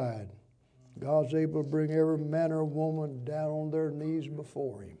forget pride. God's able to bring every man or woman down on their knees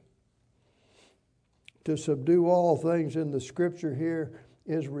before him. To subdue all things in the scripture here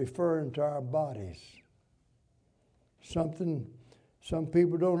is referring to our bodies. Something some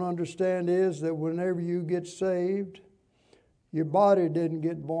people don't understand is that whenever you get saved, your body didn't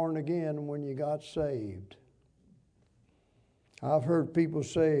get born again when you got saved. I've heard people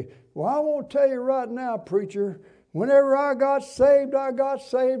say, well, I won't tell you right now, preacher, whenever I got saved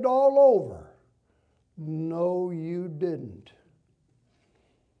all over. No, you didn't.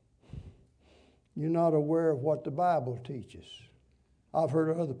 You're not aware of what the Bible teaches. I've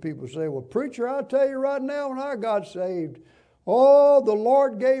heard other people say, well, preacher, I'll tell you right now, when I got saved, oh, the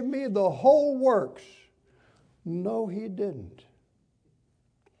Lord gave me the whole works. No, he didn't.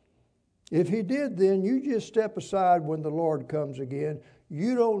 If he did, then you just step aside when the Lord comes again.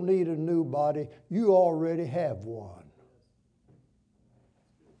 You don't need a new body. You already have one.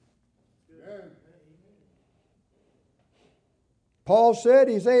 Paul said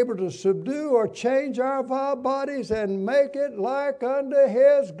he's able to subdue or change our vile bodies and make it like unto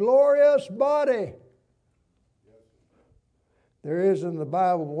his glorious body. There is in the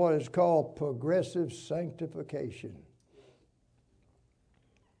Bible what is called progressive sanctification.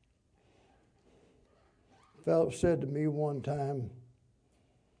 A fellow said to me one time,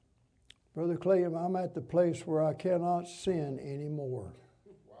 Brother Clay, I'm at the place where I cannot sin anymore.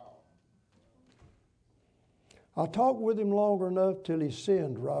 I talked with him long enough till he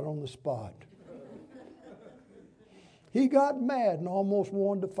sinned right on the spot. He got mad and almost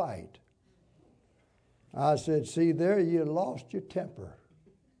wanted to fight. I said, see there, you lost your temper.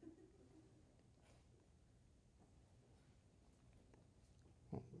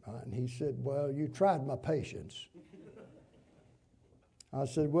 And he said, well, you tried my patience. I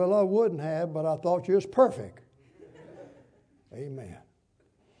said, well, I wouldn't have, but I thought you was perfect. Amen.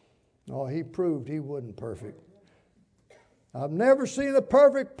 No, he proved he wasn't perfect. I've never seen a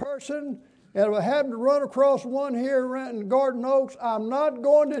perfect person, and if I happen to run across one here in Garden Oaks, I'm not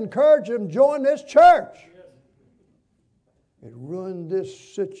going to encourage him to join this church. It ruined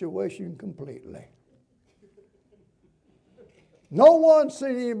this situation completely. No one's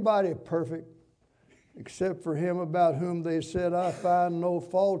seen anybody perfect except for him about whom they said, I find no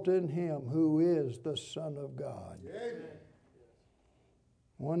fault in him, who is the Son of God. Amen.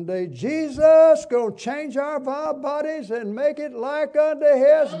 One day Jesus going to change our vile bodies and make it like unto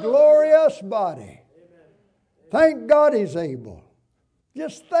his glorious body. Amen. Thank God he's able.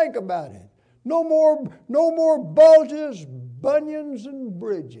 Just think about it. No more bulges, bunions, and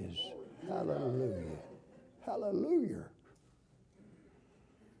bridges. Hallelujah. Hallelujah.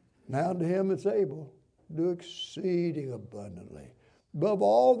 Now to him that's able to do exceeding abundantly, above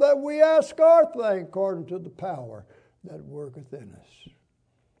all that we ask or think, according to the power that worketh in us.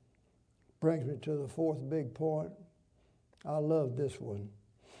 Brings me to the fourth big point. I love this one.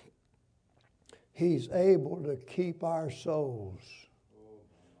 He's able to keep our souls.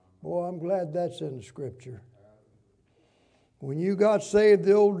 Boy, I'm glad that's in the scripture. When you got saved,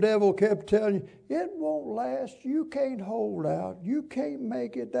 the old devil kept telling you, it won't last. You can't hold out. You can't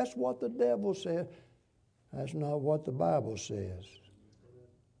make it. That's what the devil said. That's not what the Bible says.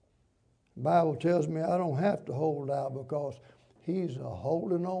 The Bible tells me I don't have to hold out because he's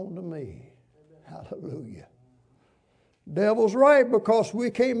holding on to me. Hallelujah. Devil's right because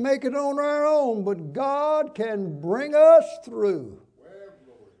we can't make it on our own, but God can bring us through.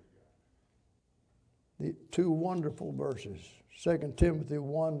 The two wonderful verses, 2 Timothy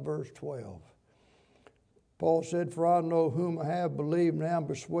 1 verse 12. Paul said, for I know whom I have believed and am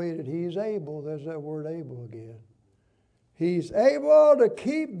persuaded he is able. There's that word able again. He's able to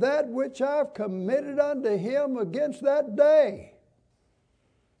keep that which I've committed unto him against that day.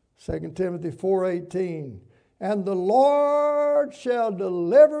 2 Timothy 4:18. And the Lord shall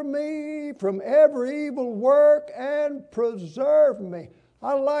deliver me from every evil work and preserve me.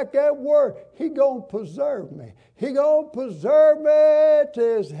 I like that word. He gonna preserve me. He gonna preserve me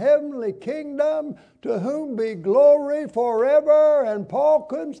to his heavenly kingdom, to whom be glory forever. And Paul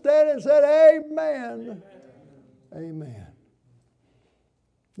couldn't stand it and said, amen. Amen.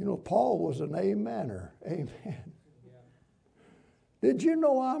 You know, Paul was an amener. Amen. Did you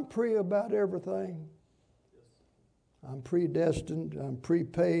know I'm pre about everything? I'm predestined, I'm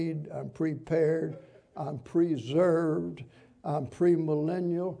prepaid, I'm prepared, I'm preserved, I'm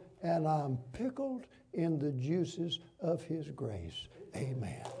premillennial, and I'm pickled in the juices of his grace.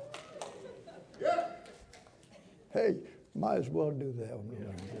 Amen. Hey, might as well do that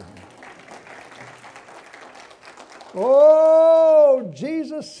one. Oh,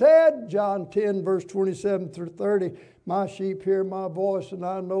 Jesus said, John 10, verse 27 through 30, my sheep hear my voice, and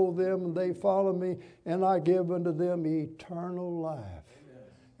I know them, and they follow me, and I give unto them eternal life.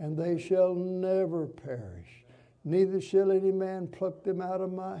 And they shall never perish, neither shall any man pluck them out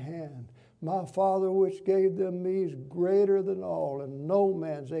of my hand. My Father which gave them me is greater than all, and no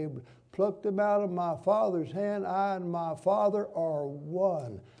man's able to pluck them out of my Father's hand. I and my Father are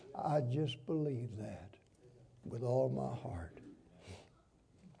one. I just believe that with all my heart.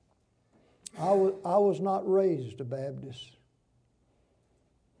 I was not raised a Baptist.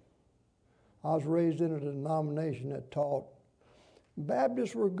 I was raised in a denomination that taught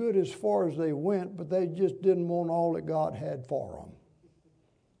Baptists were good as far as they went, but they just didn't want all that God had for them.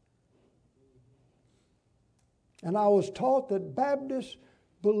 And I was taught that Baptists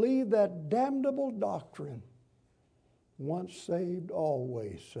believe that damnable doctrine, once saved,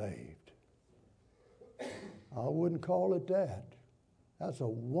 always saved. I wouldn't call it that. That's a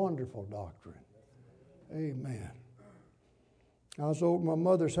wonderful doctrine. Amen. I was over at my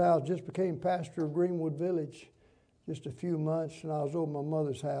mother's house, just became pastor of Greenwood Village just a few months, and I was over at my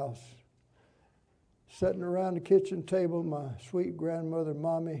mother's house, sitting around the kitchen table, my sweet grandmother,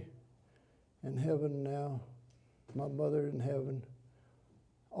 Mommy, in heaven now, my mother in heaven,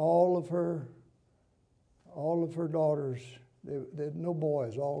 all of her daughters, they had no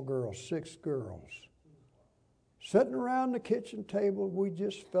boys, all girls, 6 girls. Sitting around the kitchen table, we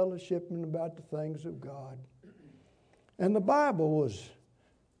just fellowshipping about the things of God. And the Bible was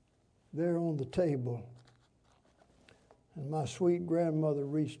there on the table. And my sweet grandmother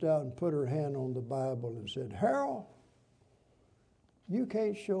reached out and put her hand on the Bible and said, Harold, you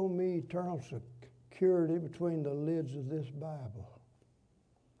can't show me eternal security between the lids of this Bible.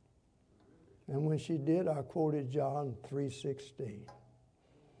 And when she did, I quoted John 3:16.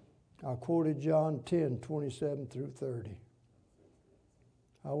 I quoted John 10, 27 through 30.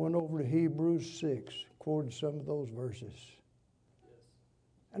 I went over to Hebrews 6, quoted some of those verses.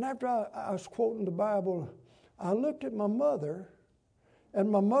 And after I was quoting the Bible, I looked at my mother, and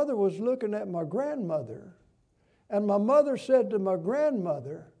my mother was looking at my grandmother, and my mother said to my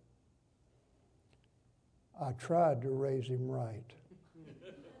grandmother, I tried to raise him right.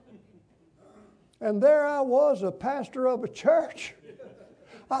 And there I was, a pastor of a church.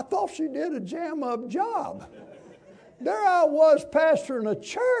 I thought she did a jam-up job. There I was pastoring a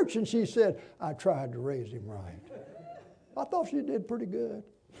church, and she said, I tried to raise him right. I thought she did pretty good.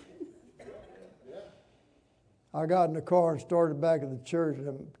 I got in the car and started back at the church,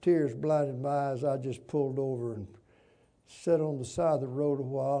 and tears blinded my eyes. I just pulled over and sat on the side of the road a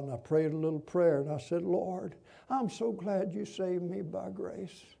while, and I prayed a little prayer, and I said, Lord, I'm so glad you saved me by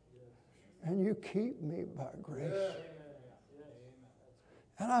grace, and you keep me by grace.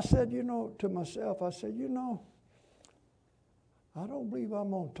 And I said, to myself, I said, I don't believe I'm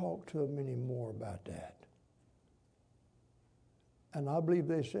going to talk to them anymore about that. And I believe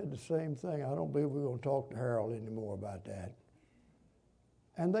they said the same thing. I don't believe we're going to talk to Harold anymore about that.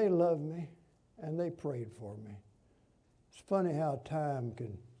 And they loved me, and they prayed for me. It's funny how time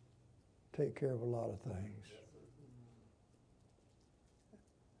can take care of a lot of things.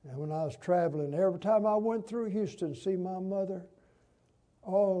 And when I was traveling, every time I went through Houston to see my mother,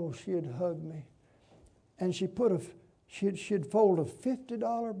 oh, she'd hug me. And she'd fold a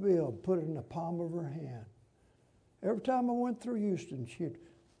 $50 bill and put it in the palm of her hand. Every time I went through Houston, she'd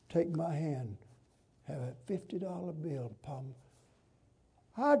take my hand, have a $50 bill in the palm.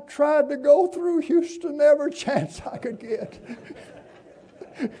 I tried to go through Houston every chance I could get.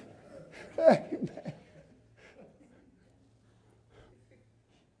 Amen.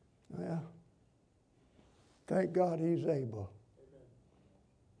 Well, thank God He's able.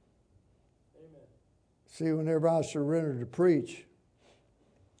 Amen. See, whenever I surrendered to preach,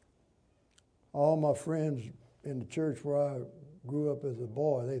 all my friends in the church where I grew up as a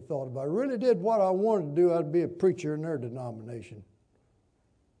boy, they thought if I really did what I wanted to do, I'd be a preacher in their denomination.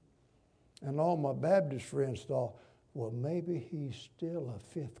 And all my Baptist friends thought, well, maybe he's still a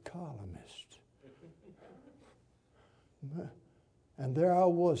fifth columnist. And there I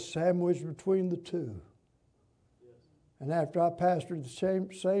was, sandwiched between the two. Yes. And after I pastored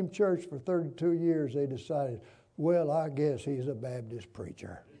the same church for 32 years, they decided, well, I guess he's a Baptist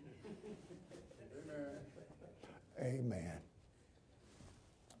preacher. Amen.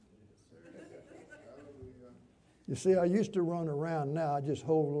 You see, I used to run around. Now I just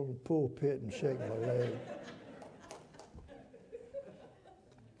hold a little pulpit and shake my leg.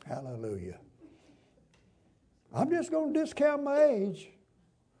 Hallelujah. I'm just going to discount my age.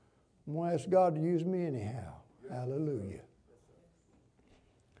 I'm going to ask God to use me anyhow. Hallelujah.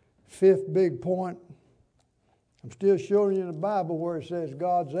 Fifth big point. I'm still showing you in the Bible where it says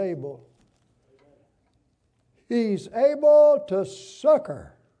God's able. He's able to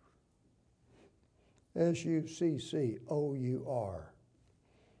succor. S-U-C-C-O-U-R.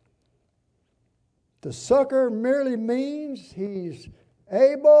 To succor merely means He's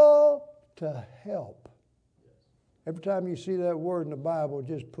able to help. Every time you see that word in the Bible,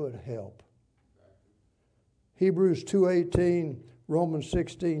 just put help. Hebrews 2:18, Romans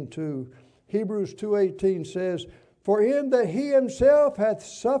 16:2. Hebrews 2:18 says, for in that He Himself hath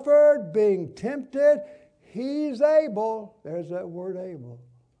suffered, being tempted, He's able, there's that word able.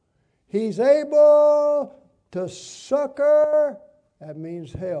 He's able to succor, that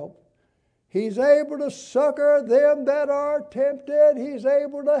means help. He's able to succor them that are tempted. He's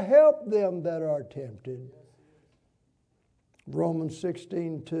able to help them that are tempted. Romans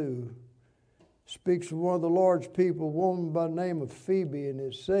 16:2 speaks of one of the Lord's people, a woman by the name of Phoebe, and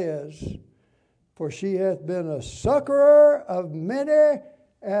it says, for she hath been a succorer of many,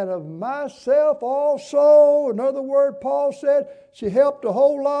 and of myself also. In other words, Paul said, she helped a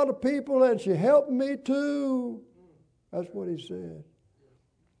whole lot of people, and she helped me too. That's what he said.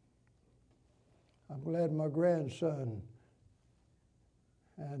 I'm glad my grandson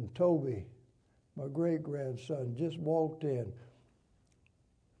and Toby, my great-grandson, just walked in.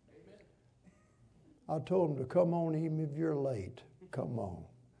 I told them to come on even if you're late. Come on.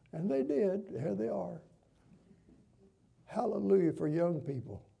 And they did. There they are. Hallelujah for young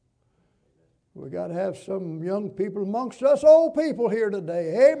people. We got to have some young people amongst us old people here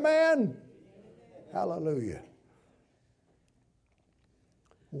today. Amen. Hallelujah.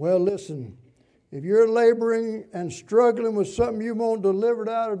 Well, listen. If you're laboring and struggling with something you want delivered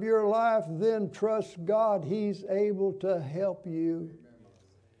out of your life, then trust God. He's able to help you.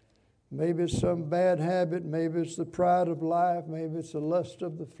 Maybe it's some bad habit. Maybe it's the pride of life. Maybe it's the lust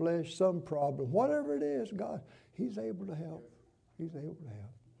of the flesh, some problem. Whatever it is, God, He's able to help. He's able to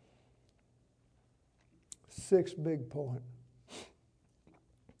help. Sixth big point.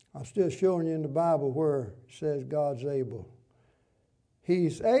 I'm still showing you in the Bible where it says God's able.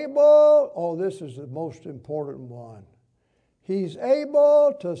 He's able, oh, this is the most important one. He's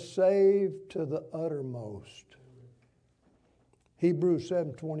able to save to the uttermost. Hebrews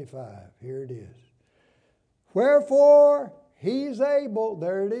 7:25, here it is. Wherefore, He's able,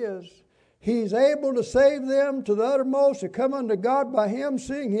 there it is. He's able to save them to the uttermost, to come unto God by Him,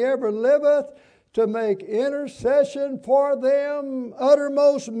 seeing He ever liveth, to make intercession for them.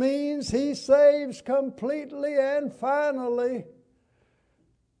 Uttermost means He saves completely and finally.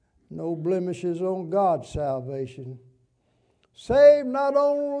 No blemishes on God's salvation. Saved not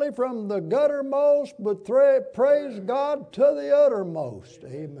only from the guttermost, but praise God to the uttermost.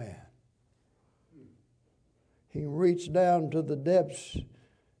 Amen. He can reach down to the depths,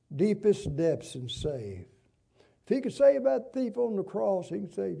 deepest depths, and save. If He could save that thief on the cross, He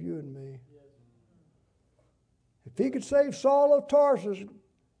can save you and me. If He could save Saul of Tarsus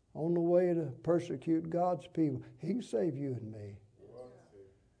on the way to persecute God's people, He can save you and me.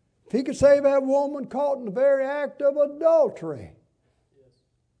 If He could save that woman caught in the very act of adultery,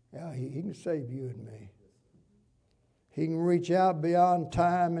 yeah, he can save you and me. He can reach out beyond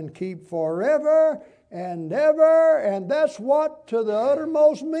time and keep forever and ever, and that's what to the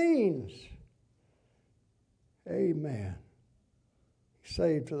uttermost means. Amen.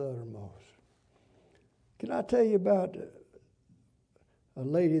 Saved to the uttermost. Can I tell you about a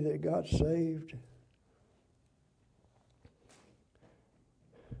lady that got saved?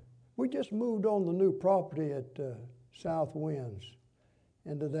 We just moved on the new property at South Winds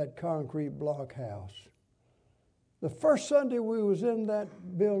into that concrete block house. The first Sunday we was in that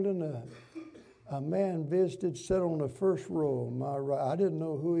building, a man visited, sat on the first row on my right. I didn't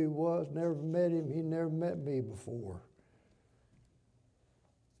know who he was, never met him. He never met me before.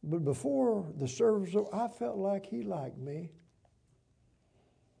 But before the service, I felt like he liked me.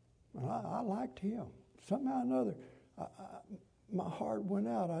 I liked him. Somehow or another, my heart went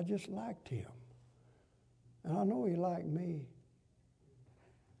out. I just liked him. And I know he liked me.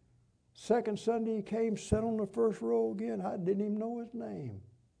 Second Sunday he came, sat on the first row again. I didn't even know his name.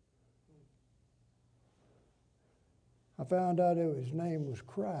 I found out his name was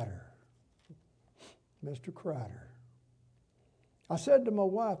Crider, Mr. Crider. I said to my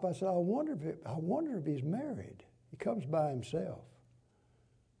wife, I said, I wonder if he's married. He comes by himself.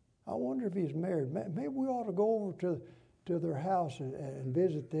 I wonder if he's married. Maybe we ought to go over to their house and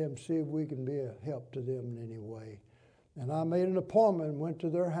visit them, see if we can be a help to them in any way. And I made an appointment and went to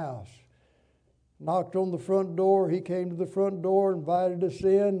their house. Knocked on the front door. He came to the front door, invited us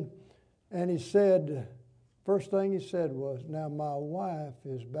in, and he said, first thing he said was, now my wife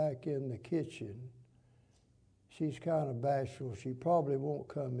is back in the kitchen. She's kind of bashful. She probably won't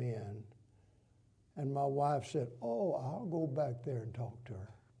come in. And my wife said, oh, I'll go back there and talk to her.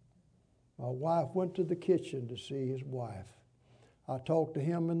 My wife went to the kitchen to see his wife. I talked to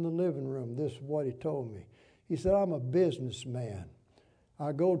him in the living room. This is what he told me. He said, I'm a businessman.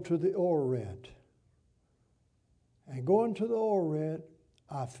 I go to the Orient. And going to the Orient,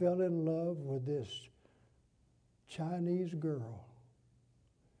 I fell in love with this Chinese girl.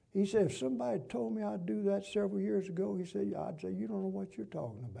 He said, if somebody told me I'd do that several years ago, he said, I'd say, you don't know what you're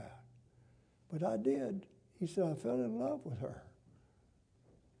talking about. But I did. He said, I fell in love with her.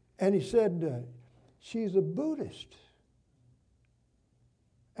 And he said, she's a Buddhist.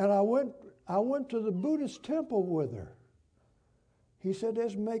 And I went to the Buddhist temple with her. He said,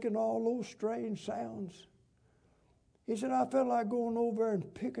 that's making all those strange sounds. He said, I felt like going over there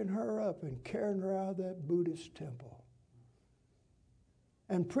and picking her up and carrying her out of that Buddhist temple.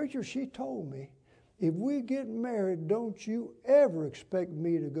 And preacher, she told me, if we get married, don't you ever expect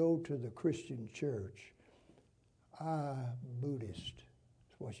me to go to the Christian church. Buddhist.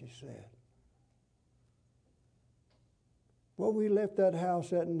 That's what she said. Well, we left that house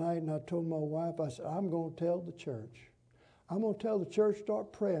that night, and I told my wife, I said, I'm going to tell the church. I'm going to tell the church,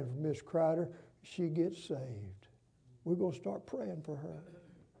 start praying for Miss Crider. She gets saved. We're going to start praying for her.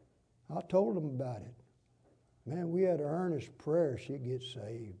 I told them about it. Man, we had an earnest prayer she'd get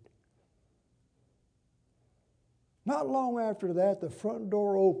saved. Not long after that, the front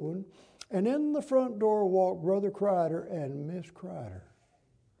door opened, and in the front door walked Brother Crider and Miss Crider.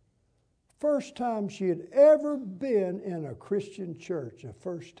 First time she had ever been in a Christian church, the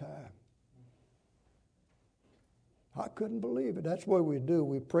first time. I couldn't believe it. That's what we do.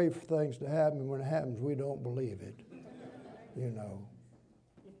 We pray for things to happen, and when it happens, we don't believe it. You know.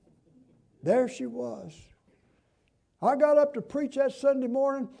 There she was. I got up to preach that Sunday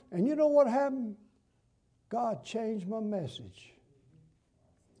morning, and you know what happened? God changed my message.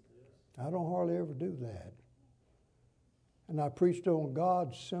 I don't hardly ever do that. And I preached on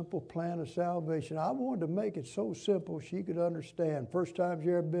God's simple plan of salvation. I wanted to make it so simple she could understand. First time she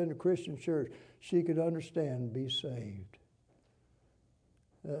ever been to a Christian church, she could understand and be saved.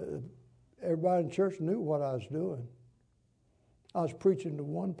 Everybody in church knew what I was doing. I was preaching to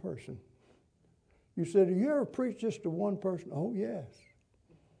one person. You said, have you ever preached just to one person? Oh, yes.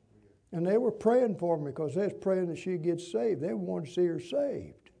 And they were praying for me because they was praying that she'd get saved. They wanted to see her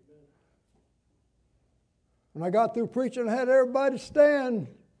saved. When I got through preaching, I had everybody stand,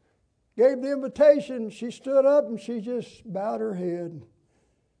 gave the invitation. She stood up and she just bowed her head.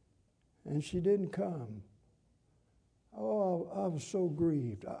 And she didn't come. Oh, I was so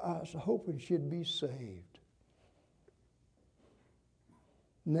grieved. I was hoping she'd be saved.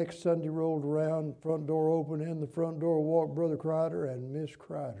 Next Sunday rolled around, front door opened, in the front door walked Brother Crider and Miss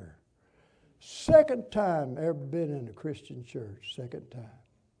Crider. Second time ever been in a Christian church, second time.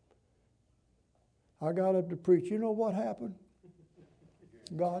 I got up to preach. You know what happened?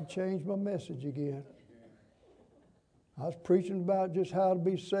 God changed my message again. I was preaching about just how to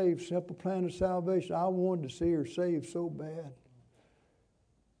be saved, simple plan of salvation. I wanted to see her saved so bad.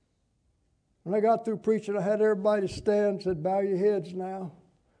 When I got through preaching, I had everybody stand and said, bow your heads now.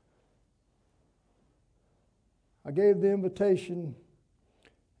 I gave the invitation,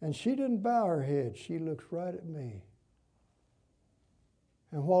 and she didn't bow her head. She looked right at me.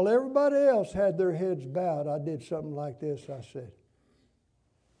 And while everybody else had their heads bowed, I did something like this. I said,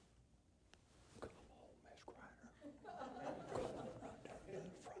 come on, Miss Crider. Come on right there to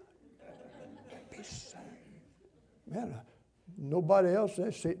the front. Be saved. Man, nobody else,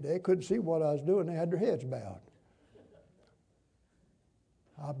 they couldn't see what I was doing. They had their heads bowed.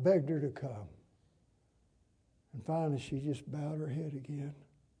 I begged her to come. And finally, she just bowed her head again.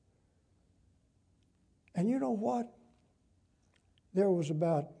 And you know what? There was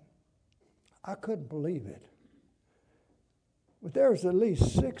about, I couldn't believe it, but there was at least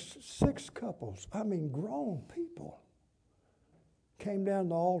six couples, I mean grown people, came down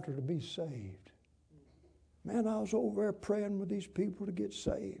the altar to be saved. Man, I was over there praying with these people to get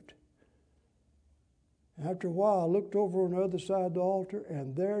saved. After a while, I looked over on the other side of the altar,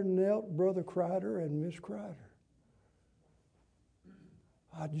 and there knelt Brother Crider and Miss Crider.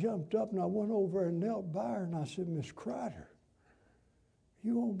 I jumped up and I went over and knelt by her, and I said, Miss Crider,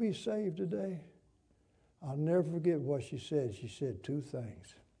 you won't be saved today? I'll never forget what she said. She said two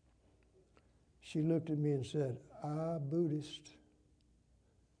things. She looked at me and said, "I Buddhist."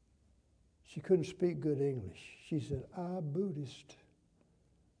 She couldn't speak good English. She said, "I Buddhist.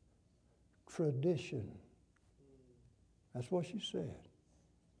 Tradition." That's what she said.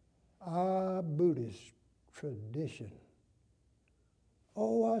 "I Buddhist. Tradition."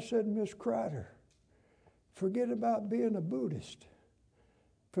 Oh, I said, Miss Crider, forget about being a Buddhist.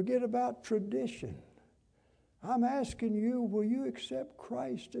 Forget about tradition. I'm asking you, will you accept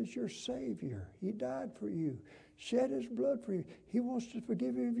Christ as your Savior? He died for you, shed His blood for you. He wants to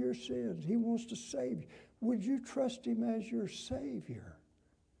forgive you of your sins. He wants to save you. Would you trust Him as your Savior?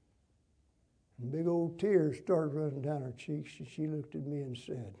 And big old tears started running down her cheeks, and she looked at me and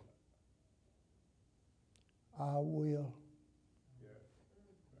said, "I will."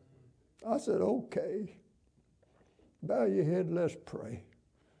 I said, "Okay. Bow your head, let's pray."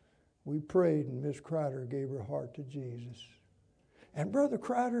 We prayed, and Miss Crider gave her heart to Jesus. And Brother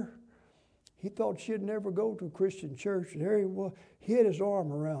Crider, he thought she'd never go to a Christian church. And there he was. He had his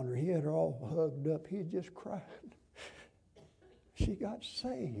arm around her. He had her all hugged up. He just cried. She got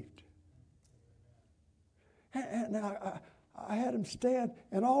saved. And I had him stand,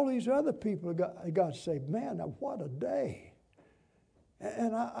 and all these other people got saved. Man, now what a day.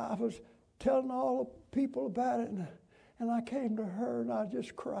 And I was telling all the people about it, and I came to her, and I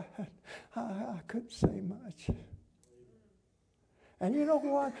just cried. I couldn't say much. And you know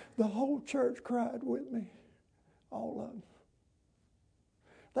what? The whole church cried with me. All of them.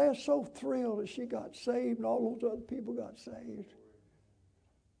 They were so thrilled that she got saved, and all those other people got saved.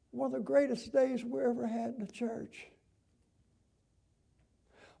 One of the greatest days we ever had in the church.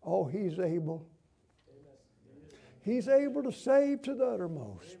 Oh, He's able. He's able to save to the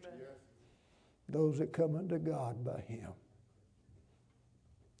uttermost those that come unto God by Him.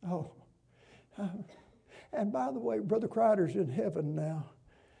 Oh, and by the way, Brother Crider's in heaven now,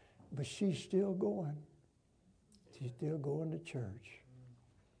 but she's still going. She's still going to church.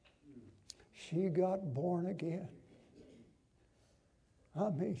 She got born again. I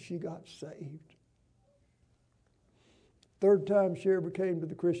mean, she got saved. Third time she ever came to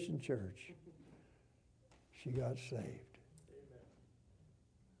the Christian church, she got saved.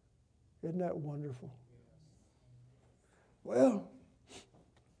 Isn't that wonderful? Well,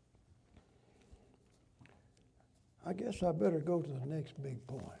 I guess I better go to the next big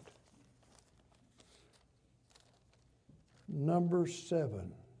point. Number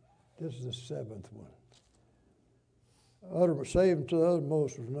 7. This is the 7th one. Saving to the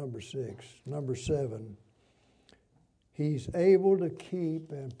uttermost was number 6. Number 7. He's able to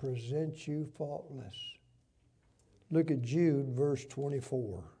keep and present you faultless. Look at Jude, verse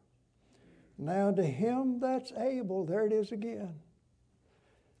 24. Now to Him that's able, there it is again,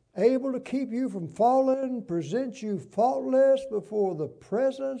 able to keep you from falling, present you faultless before the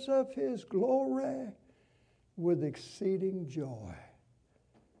presence of His glory with exceeding joy.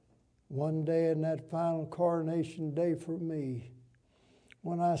 One day in that final coronation day for me,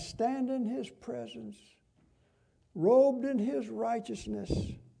 when I stand in His presence, robed in His righteousness,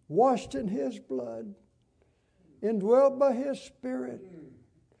 washed in His blood, indwelt by His Spirit,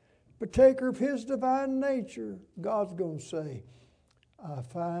 partaker of His divine nature, God's going to say, I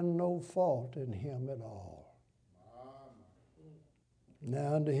find no fault in Him at all.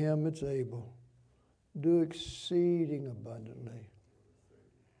 Now unto Him that's able, do exceeding abundantly,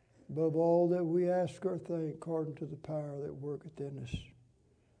 above all that we ask or think, according to the power that worketh in us.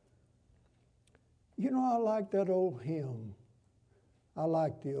 You know, I like that old hymn. I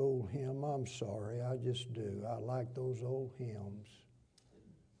like the old hymn. I'm sorry, I just do. I like those old hymns.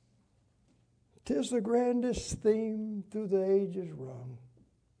 'Tis the grandest theme through the ages rung.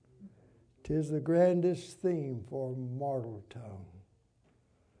 'Tis the grandest theme for mortal tongue.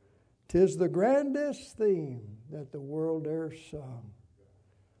 'Tis the grandest theme that the world e'er sung.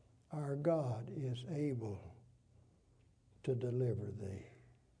 Our God is able to deliver thee.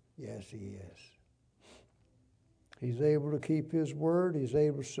 Yes, He is. He's able to keep His word. He's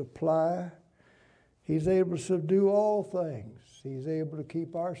able to supply. He's able to subdue all things. He's able to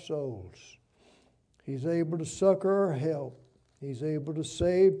keep our souls. He's able to succor our help. He's able to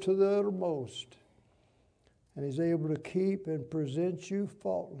save to the uttermost. And He's able to keep and present you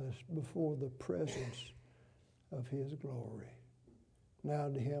faultless before the presence of His glory. Now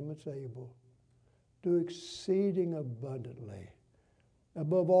to Him it's able to do exceeding abundantly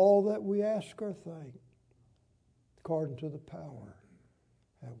above all that we ask or think, according to the power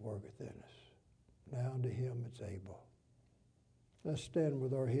that worketh in us. Now to Him it's able. Let's stand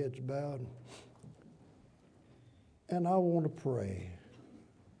with our heads bowed. And I want to pray.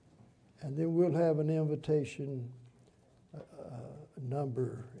 And then we'll have an invitation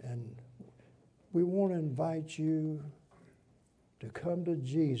number. And we want to invite you to come to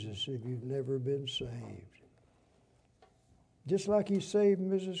Jesus if you've never been saved. Just like He saved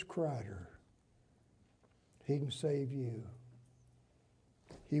Mrs. Crider, He can save you.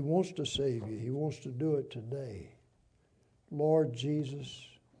 He wants to save you. He wants to do it today. Lord Jesus,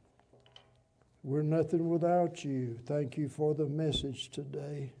 we're nothing without You. Thank You for the message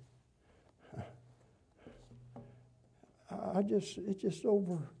today. I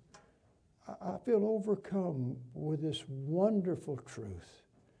feel overcome with this wonderful truth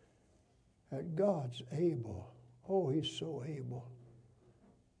that God's able. Oh, He's so able.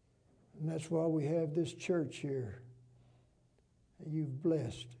 And that's why we have this church here. You've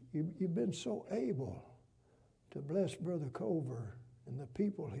blessed. You've been so able to bless Brother Culver and the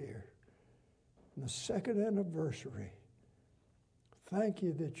people here. And the second anniversary. Thank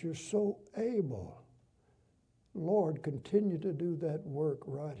You that You're so able. Lord, continue to do that work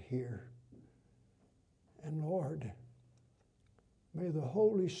right here. And Lord, may the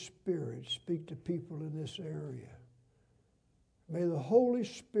Holy Spirit speak to people in this area. May the Holy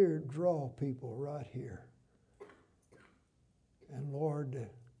Spirit draw people right here. And Lord,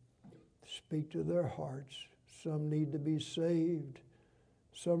 speak to their hearts. Some need to be saved.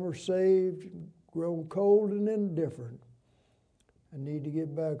 Some are saved, grown cold and indifferent, and need to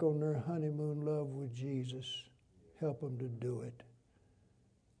get back on their honeymoon love with Jesus. Help them to do it.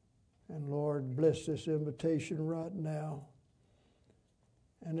 And Lord, bless this invitation right now.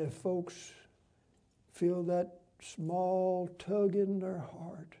 And if folks feel that small tug in their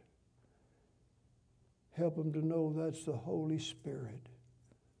heart, help them to know that's the Holy Spirit.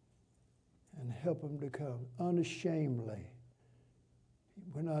 And help them to come unashamedly.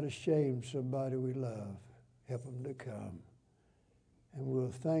 We're not ashamed of somebody we love. Help them to come. And we'll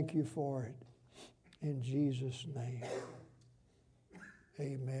thank You for it. In Jesus' name.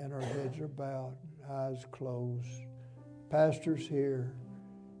 Amen. Our heads are bowed, eyes closed. Pastor's here.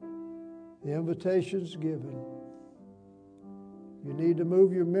 The invitation's given. If you need to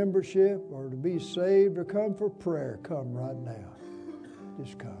move your membership or to be saved or come for prayer, come right now.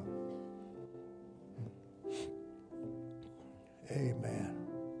 Just come. Amen.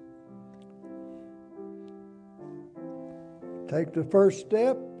 Take the first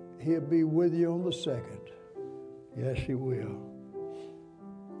step. He'll be with you on the second. Yes, He will.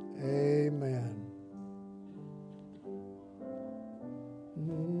 Amen.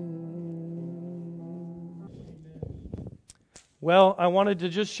 Well, I wanted to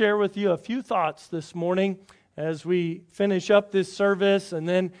just share with you a few thoughts this morning as we finish up this service. And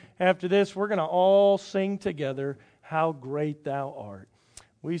then after this, we're going to all sing together, How Great Thou Art.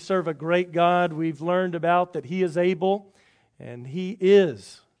 We serve a great God. We've learned about that He is able, and He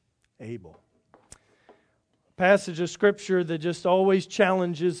is able. A passage of Scripture that just always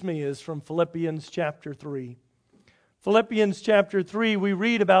challenges me is from Philippians chapter 3. Philippians chapter 3, we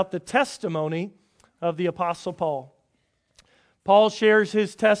read about the testimony of the Apostle Paul. Paul shares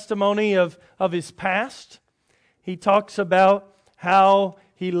his testimony of his past. He talks about how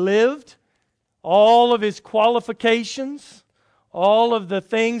he lived, all of his qualifications, all of the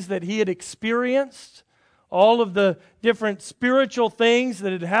things that he had experienced, all of the different spiritual things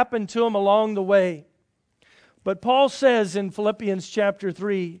that had happened to him along the way. But Paul says in Philippians chapter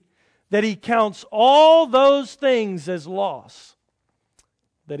 3 that he counts all those things as loss,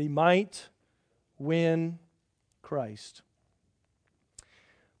 that he might win Christ.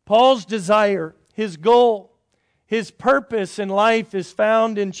 Paul's desire His goal, His purpose in life is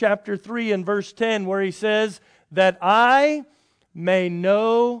found in chapter 3 and verse 10, where He says, that I may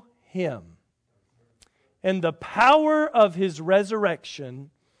know Him and the power of His resurrection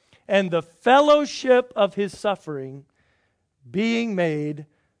and the fellowship of His suffering, being made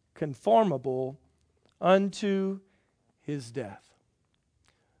conformable unto His death.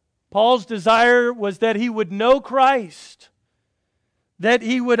 Paul's desire was that he would know Christ, that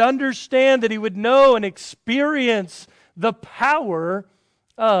he would understand, that he would know and experience the power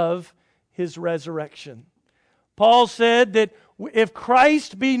of His resurrection. Paul said that if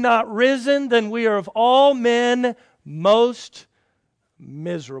Christ be not risen, then we are of all men most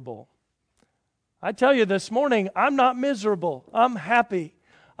miserable. I tell you this morning, I'm not miserable. I'm happy.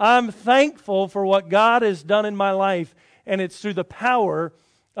 I'm thankful for what God has done in my life, and it's through the power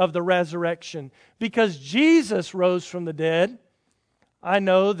of the resurrection. Because Jesus rose from the dead, I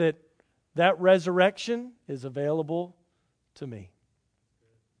know that that resurrection is available to me.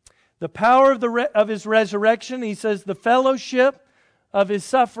 The power of His resurrection, he says, the fellowship of His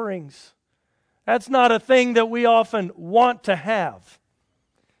sufferings. That's not a thing that we often want to have.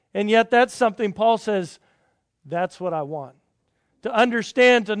 And yet that's something Paul says, that's what I want. To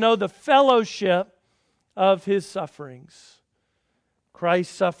understand, to know the fellowship of His sufferings.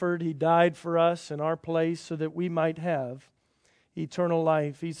 Christ suffered, He died for us in our place so that we might have eternal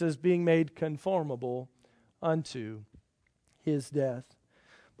life. He says, being made conformable unto His death.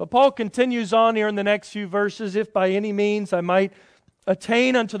 But Paul continues on here in the next few verses, if by any means I might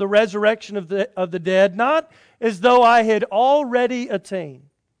attain unto the resurrection of the dead, not as though I had already attained,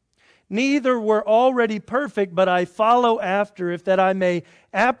 neither were already perfect, but I follow after, if that I may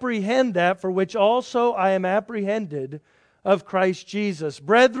apprehend that for which also I am apprehended of Christ Jesus.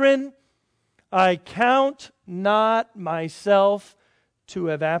 Brethren, I count not myself to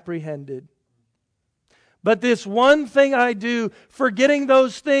have apprehended. But this one thing I do, forgetting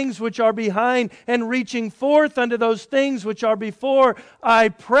those things which are behind and reaching forth unto those things which are before, I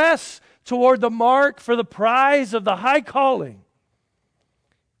press toward the mark for the prize of the high calling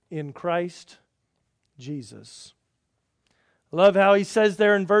in Christ Jesus. I love how he says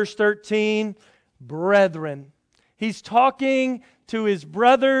there in verse 13, brethren. He's talking to his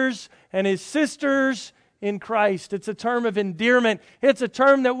brothers and his sisters in Christ. It's a term of endearment. It's a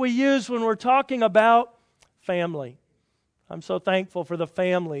term that we use when we're talking about family. I'm so thankful for the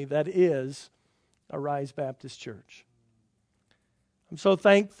family that is Arise Baptist Church. I'm so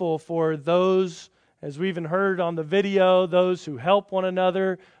thankful for those, as we even heard on the video, those who help one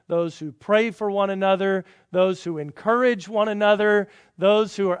another, those who pray for one another, those who encourage one another,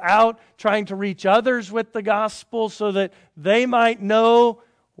 those who are out trying to reach others with the gospel so that they might know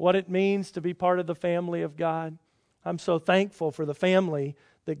what it means to be part of the family of God. I'm so thankful for the family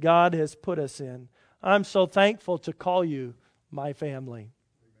that God has put us in. I'm so thankful to call you my family.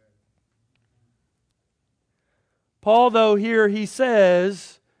 Paul, though, here he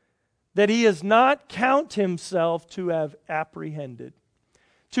says that he does not count himself to have apprehended.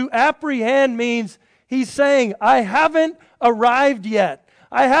 To apprehend means he's saying, I haven't arrived yet.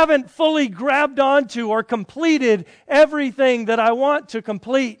 I haven't fully grabbed onto or completed everything that I want to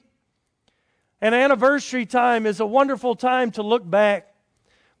complete. An anniversary time is a wonderful time to look back.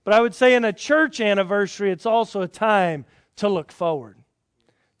 But I would say in a church anniversary, it's also a time to look forward,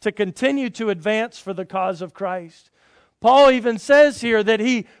 to continue to advance for the cause of Christ. Paul even says here that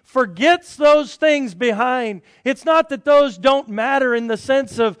he forgets those things behind. It's not that those don't matter in the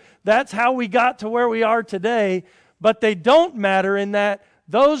sense of that's how we got to where we are today, but they don't matter in that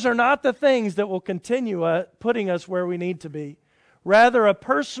those are not the things that will continue putting us where we need to be. Rather, a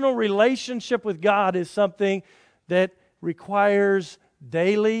personal relationship with God is something that requires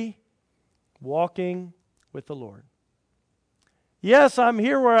daily walking with the Lord. Yes, I'm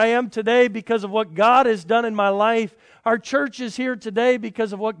here where I am today because of what God has done in my life. Our church is here today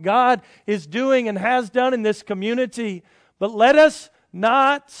because of what God is doing and has done in this community. But let us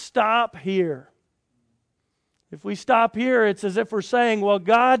not stop here. If we stop here, it's as if we're saying, well,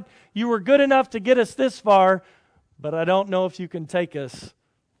 God, you were good enough to get us this far, but I don't know if you can take us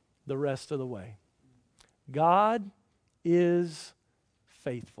the rest of the way. God is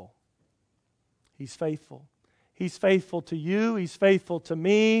faithful. He's faithful. He's faithful to you. He's faithful to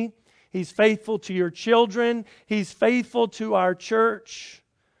me. He's faithful to your children. He's faithful to our church.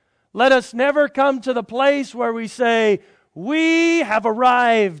 Let us never come to the place where we say, we have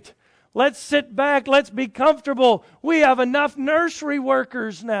arrived. Let's sit back. Let's be comfortable. We have enough nursery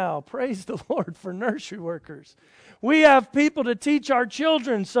workers now. Praise the Lord for nursery workers. We have people to teach our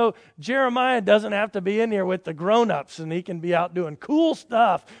children, so Jeremiah doesn't have to be in here with the grown-ups, and he can be out doing cool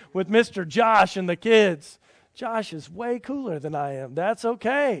stuff with Mr. Josh and the kids. Josh is way cooler than I am. That's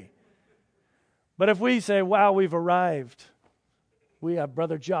okay. But if we say, wow, we've arrived, we have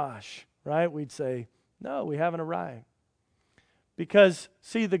Brother Josh, right? We'd say, no, we haven't arrived. Because,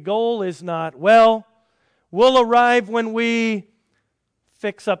 see, the goal is not, well, we'll arrive when we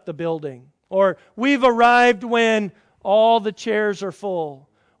fix up the building. Or we've arrived when all the chairs are full.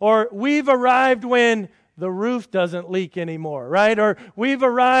 Or we've arrived when the roof doesn't leak anymore, right? Or we've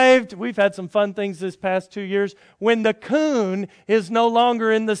had some fun things this past 2 years, when the coon is no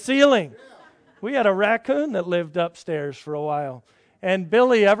longer in the ceiling. We had a raccoon that lived upstairs for a while. And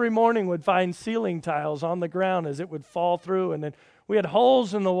Billy every morning would find ceiling tiles on the ground as it would fall through. And then we had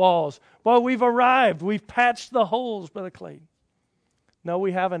holes in the walls. Well, we've arrived. We've patched the holes, Brother Clayton. No,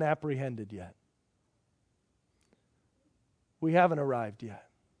 we haven't apprehended yet. We haven't arrived yet.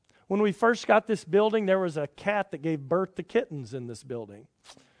 When we first got this building, there was a cat that gave birth to kittens in this building.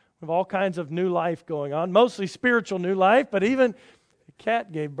 We have all kinds of new life going on, mostly spiritual new life, but even a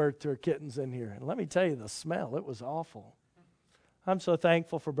cat gave birth to her kittens in here. And let me tell you, the smell, it was awful. I'm so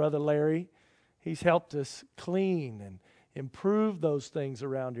thankful for Brother Larry. He's helped us clean and improve those things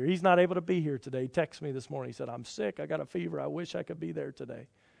around here. He's not able to be here today. He texted me this morning. He said, I'm sick. I got a fever. I wish I could be there today.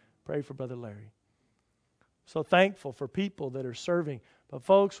 Pray for Brother Larry. So thankful for people that are serving. But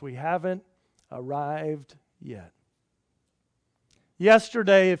folks, we haven't arrived yet.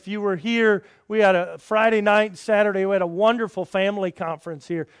 Yesterday, if you were here, we had a Friday night and Saturday, we had a wonderful family conference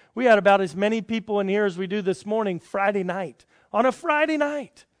here. We had about as many people in here as we do this morning Friday night. On a Friday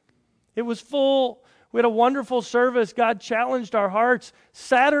night. It was full. We had a wonderful service. God challenged our hearts.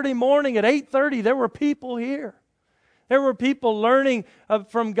 Saturday morning at 8:30, there were people here. There were people learning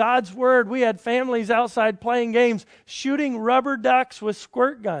from God's Word. We had families outside playing games, shooting rubber ducks with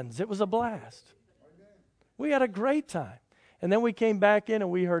squirt guns. It was a blast. We had a great time. And then we came back in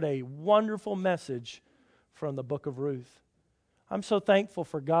and we heard a wonderful message from the book of Ruth. I'm so thankful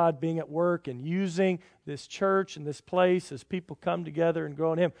for God being at work and using this church and this place as people come together and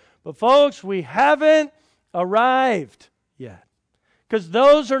grow in Him. But folks, we haven't arrived yet. Because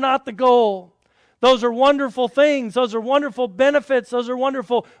those are not the goal. Those are wonderful things. Those are wonderful benefits. Those are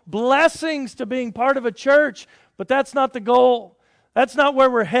wonderful blessings to being part of a church. But that's not the goal. That's not where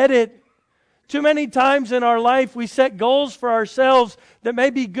we're headed. Too many times in our life we set goals for ourselves that may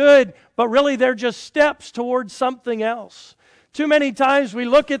be good, but really they're just steps towards something else. Too many times we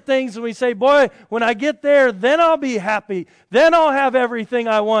look at things and we say, boy, when I get there, then I'll be happy. Then I'll have everything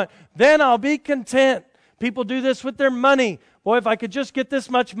I want. Then I'll be content. People do this with their money. Boy, if I could just get this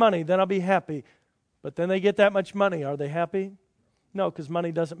much money, then I'll be happy. But then they get that much money. Are they happy? No, because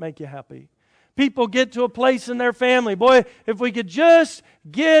money doesn't make you happy. People get to a place in their family. Boy, if we could just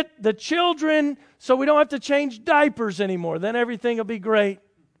get the children so we don't have to change diapers anymore, then everything will be great.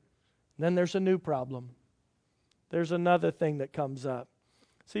 Then there's a new problem. There's another thing that comes up.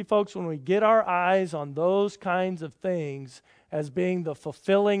 See, folks, when we get our eyes on those kinds of things as being the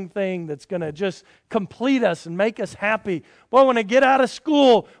fulfilling thing that's going to just complete us and make us happy. Boy, when I get out of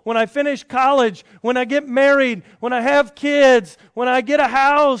school, when I finish college, when I get married, when I have kids, when I get a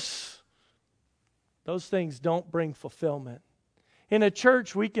house, those things don't bring fulfillment. In a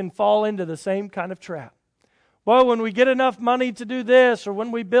church, we can fall into the same kind of trap. Well, when we get enough money to do this, or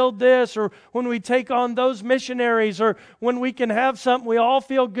when we build this, or when we take on those missionaries, or when we can have something, we all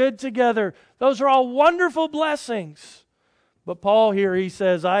feel good together. Those are all wonderful blessings. But Paul here, he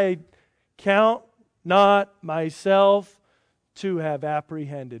says, I count not myself to have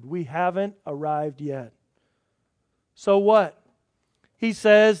apprehended. We haven't arrived yet. So what? He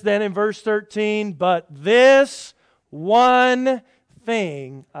says then in verse 13, but this one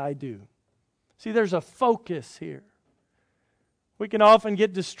thing I do. See, there's a focus here. We can often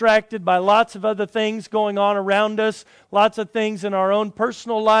get distracted by lots of other things going on around us, lots of things in our own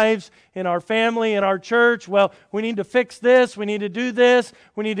personal lives, in our family, in our church. Well, we need to fix this, we need to do this,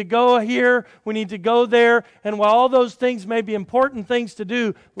 we need to go here, we need to go there. And while all those things may be important things to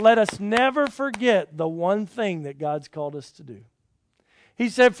do, let us never forget the one thing that God's called us to do. He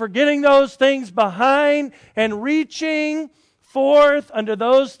said, forgetting those things behind and reaching forth unto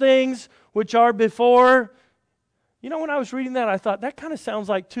those things which are before. You know, when I was reading that, I thought, that kind of sounds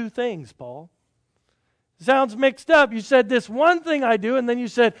like two things, Paul. Sounds mixed up. You said this one thing I do, and then you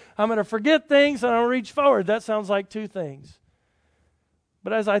said, I'm going to forget things and I'll reach forward. That sounds like two things.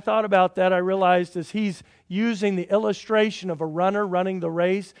 But as I thought about that, I realized as he's using the illustration of a runner running the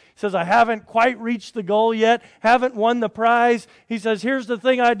race, he says, I haven't quite reached the goal yet, haven't won the prize. He says, here's the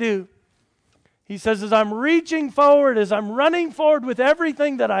thing I do. He says, as I'm reaching forward, as I'm running forward with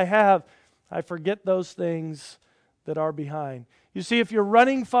everything that I have, I forget those things that are behind. You see, if you're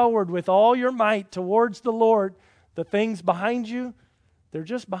running forward with all your might towards the Lord, the things behind you, they're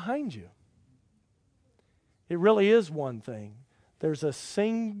just behind you. It really is one thing. There's a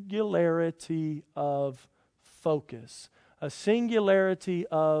singularity of focus, a singularity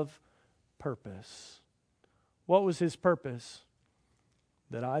of purpose. What was his purpose?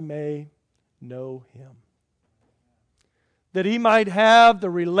 That I may know him. That he might have the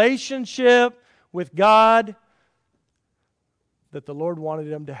relationship with God that the Lord wanted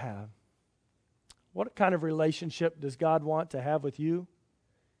him to have. What kind of relationship does God want to have with you?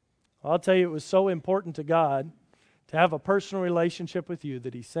 I'll tell you, it was so important to God to have a personal relationship with you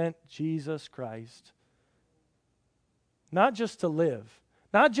that he sent Jesus Christ. Not just to live,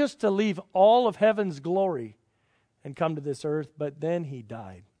 not just to leave all of heaven's glory and come to this earth, but then he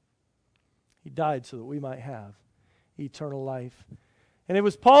died. He died so that we might have eternal life. And it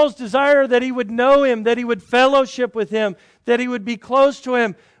was Paul's desire that he would know him, that he would fellowship with him, that he would be close to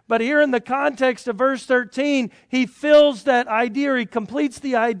him. But here in the context of verse 13, he fills that idea, he completes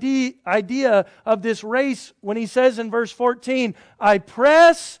the idea of this race when he says in verse 14, I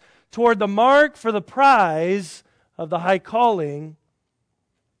press toward the mark for the prize of the high calling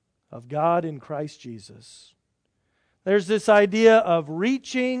of God in Christ Jesus. There's this idea of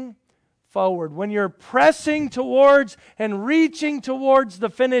reaching forward. When you're pressing towards and reaching towards the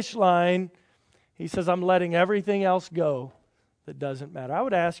finish line, he says, I'm letting everything else go that doesn't matter. I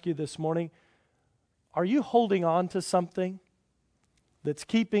would ask you this morning, are you holding on to something that's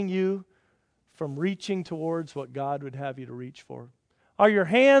keeping you from reaching towards what God would have you to reach for? Are your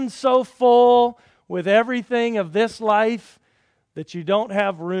hands so full with everything of this life that you don't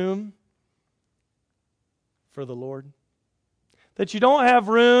have room for the Lord? That you don't have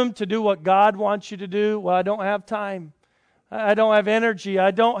room to do what God wants you to do? Well, I don't have time. I don't have energy.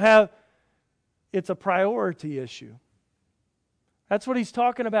 It's a priority issue. That's what he's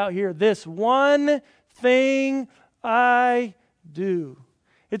talking about here. This one thing I do.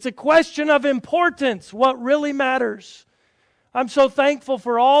 It's a question of importance, what really matters. I'm so thankful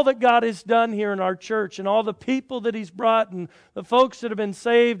for all that God has done here in our church and all the people that he's brought and the folks that have been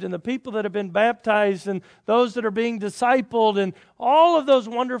saved and the people that have been baptized and those that are being discipled and all of those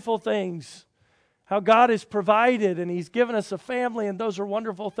wonderful things. How God has provided and he's given us a family, and those are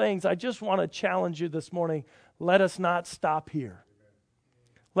wonderful things. I just want to challenge you this morning. Let us not stop here.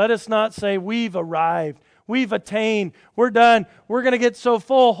 Let us not say, we've arrived, we've attained, we're done. We're going to get so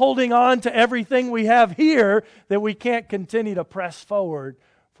full holding on to everything we have here that we can't continue to press forward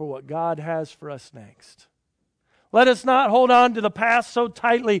for what God has for us next. Let us not hold on to the past so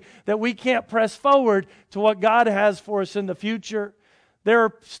tightly that we can't press forward to what God has for us in the future. There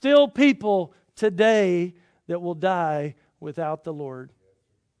are still people today that will die without the Lord.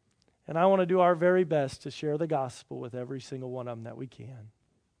 And I want to do our very best to share the gospel with every single one of them that we can.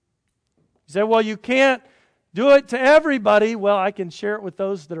 You say, well, you can't do it to everybody. Well, I can share it with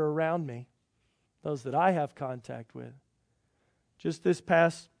those that are around me, those that I have contact with. Just this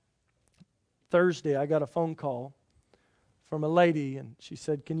past Thursday, I got a phone call from a lady, and she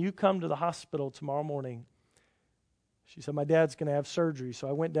said, can you come to the hospital tomorrow morning? She said, my dad's going to have surgery. So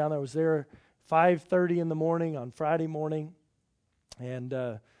I went down. I was there 5:30 in the morning on Friday morning,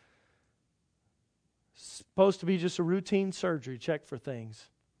 and supposed to be just a routine surgery, check for things.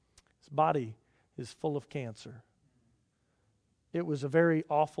 His body is full of cancer. It was a very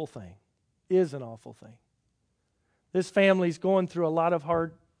awful thing. Is an awful thing. This family's going through a lot of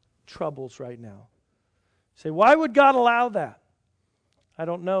hard troubles right now. You say, why would God allow that? I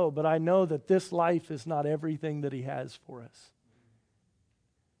don't know, but I know that this life is not everything that He has for us.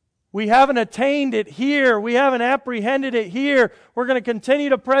 We haven't attained it here. We haven't apprehended it here. We're going to continue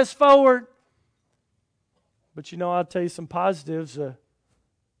to press forward. But you know, I'll tell you some positives.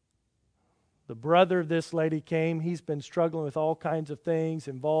 The brother of this lady came. He's been struggling with all kinds of things,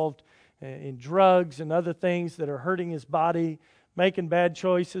 involved in drugs and other things that are hurting his body, making bad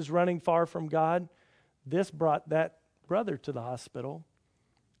choices, running far from God. This brought that brother to the hospital.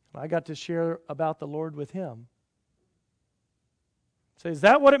 I got to share about the Lord with him. Say, is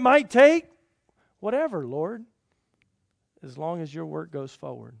that what it might take? Whatever, Lord, as long as your work goes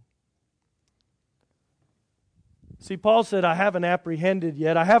forward. See, Paul said, I haven't apprehended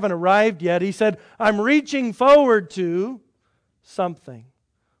yet. I haven't arrived yet. He said, I'm reaching forward to something.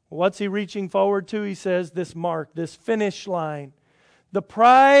 What's he reaching forward to? He says, this mark, this finish line. The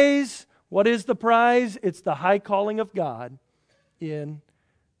prize, what is the prize? It's the high calling of God in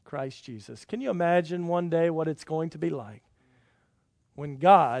Christ Jesus. Can you imagine one day what it's going to be like? when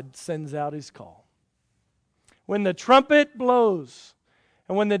God sends out His call. When the trumpet blows,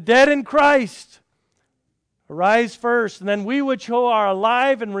 and when the dead in Christ arise first, and then we which are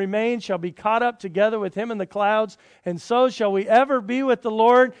alive and remain shall be caught up together with Him in the clouds, and so shall we ever be with the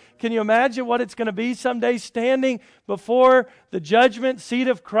Lord. Can you imagine what it's going to be someday, standing before the judgment seat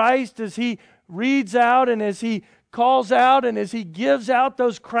of Christ as He reads out and as He calls out and as He gives out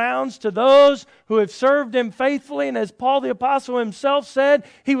those crowns to those who have served Him faithfully. And as Paul the Apostle himself said,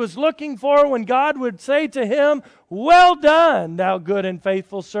 he was looking for when God would say to him, "Well done, thou good and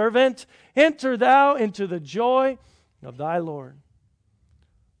faithful servant. Enter thou into the joy of thy Lord."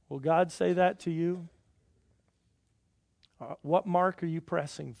 Will God say that to you? What mark are you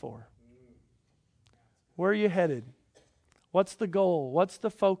pressing for? Where are you headed? What's the goal? What's the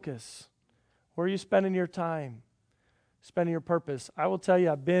focus? Where are you spending your time? Spending your purpose? I will tell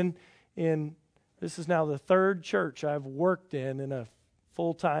you, I've been in, this is now the third church I've worked in a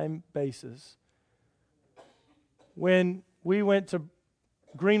full-time basis. When we went to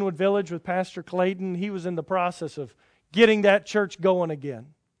Greenwood Village with Pastor Clayton, he was in the process of getting that church going again.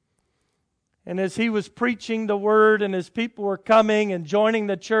 And as he was preaching the Word and as people were coming and joining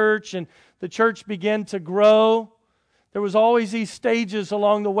the church and the church began to grow, there was always these stages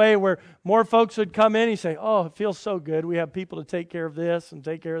along the way where more folks would come in. He'd say, "Oh, it feels so good. We have people to take care of this and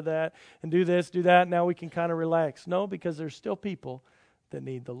take care of that and do this, do that. Now we can kind of relax." No, because there's still people that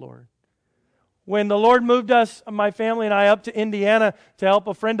need the Lord. When the Lord moved us, my family and I, up to Indiana to help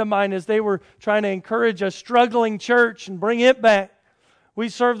a friend of mine as they were trying to encourage a struggling church and bring it back, we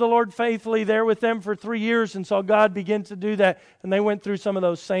served the Lord faithfully there with them for 3 years and saw God begin to do that. And they went through some of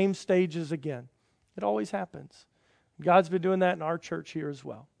those same stages again. It always happens. God's been doing that in our church here as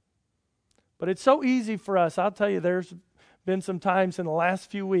well. But it's so easy for us. I'll tell you, there's been some times in the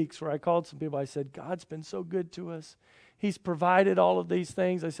last few weeks where I called some people. I said, "God's been so good to us. He's provided all of these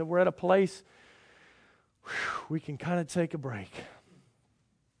things." I said, "We're at a place we can kind of take a break."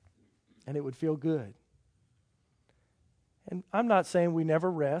 And it would feel good. And I'm not saying we never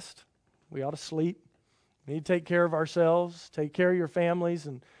rest. We ought to sleep. We need to take care of ourselves, take care of your families,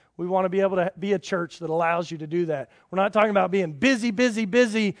 and we want to be able to be a church that allows you to do that. We're not talking about being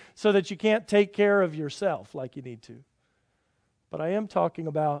busy so that you can't take care of yourself like you need to. But I am talking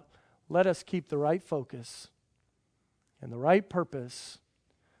about let us keep the right focus and the right purpose.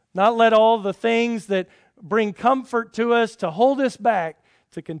 Not let all the things that bring comfort to us to hold us back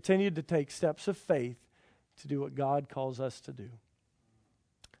to continue to take steps of faith to do what God calls us to do.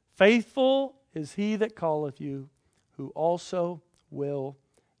 Faithful is He that calleth you, who also will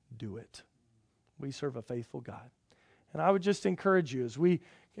do it. We serve a faithful God. And I would just encourage you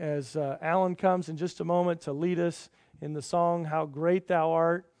as Alan comes in just a moment to lead us in the song, "How Great Thou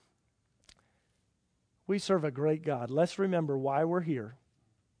Art." We serve a great God. Let's remember why we're here.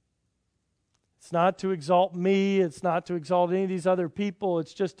 It's not to exalt me. It's not to exalt any of these other people.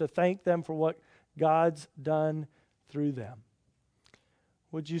 It's just to thank them for what God's done through them.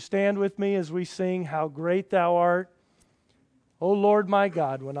 Would you stand with me as we sing, "How Great Thou Art"? O Lord my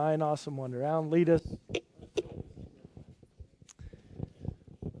God, when I in awesome wonder. Alan, lead us.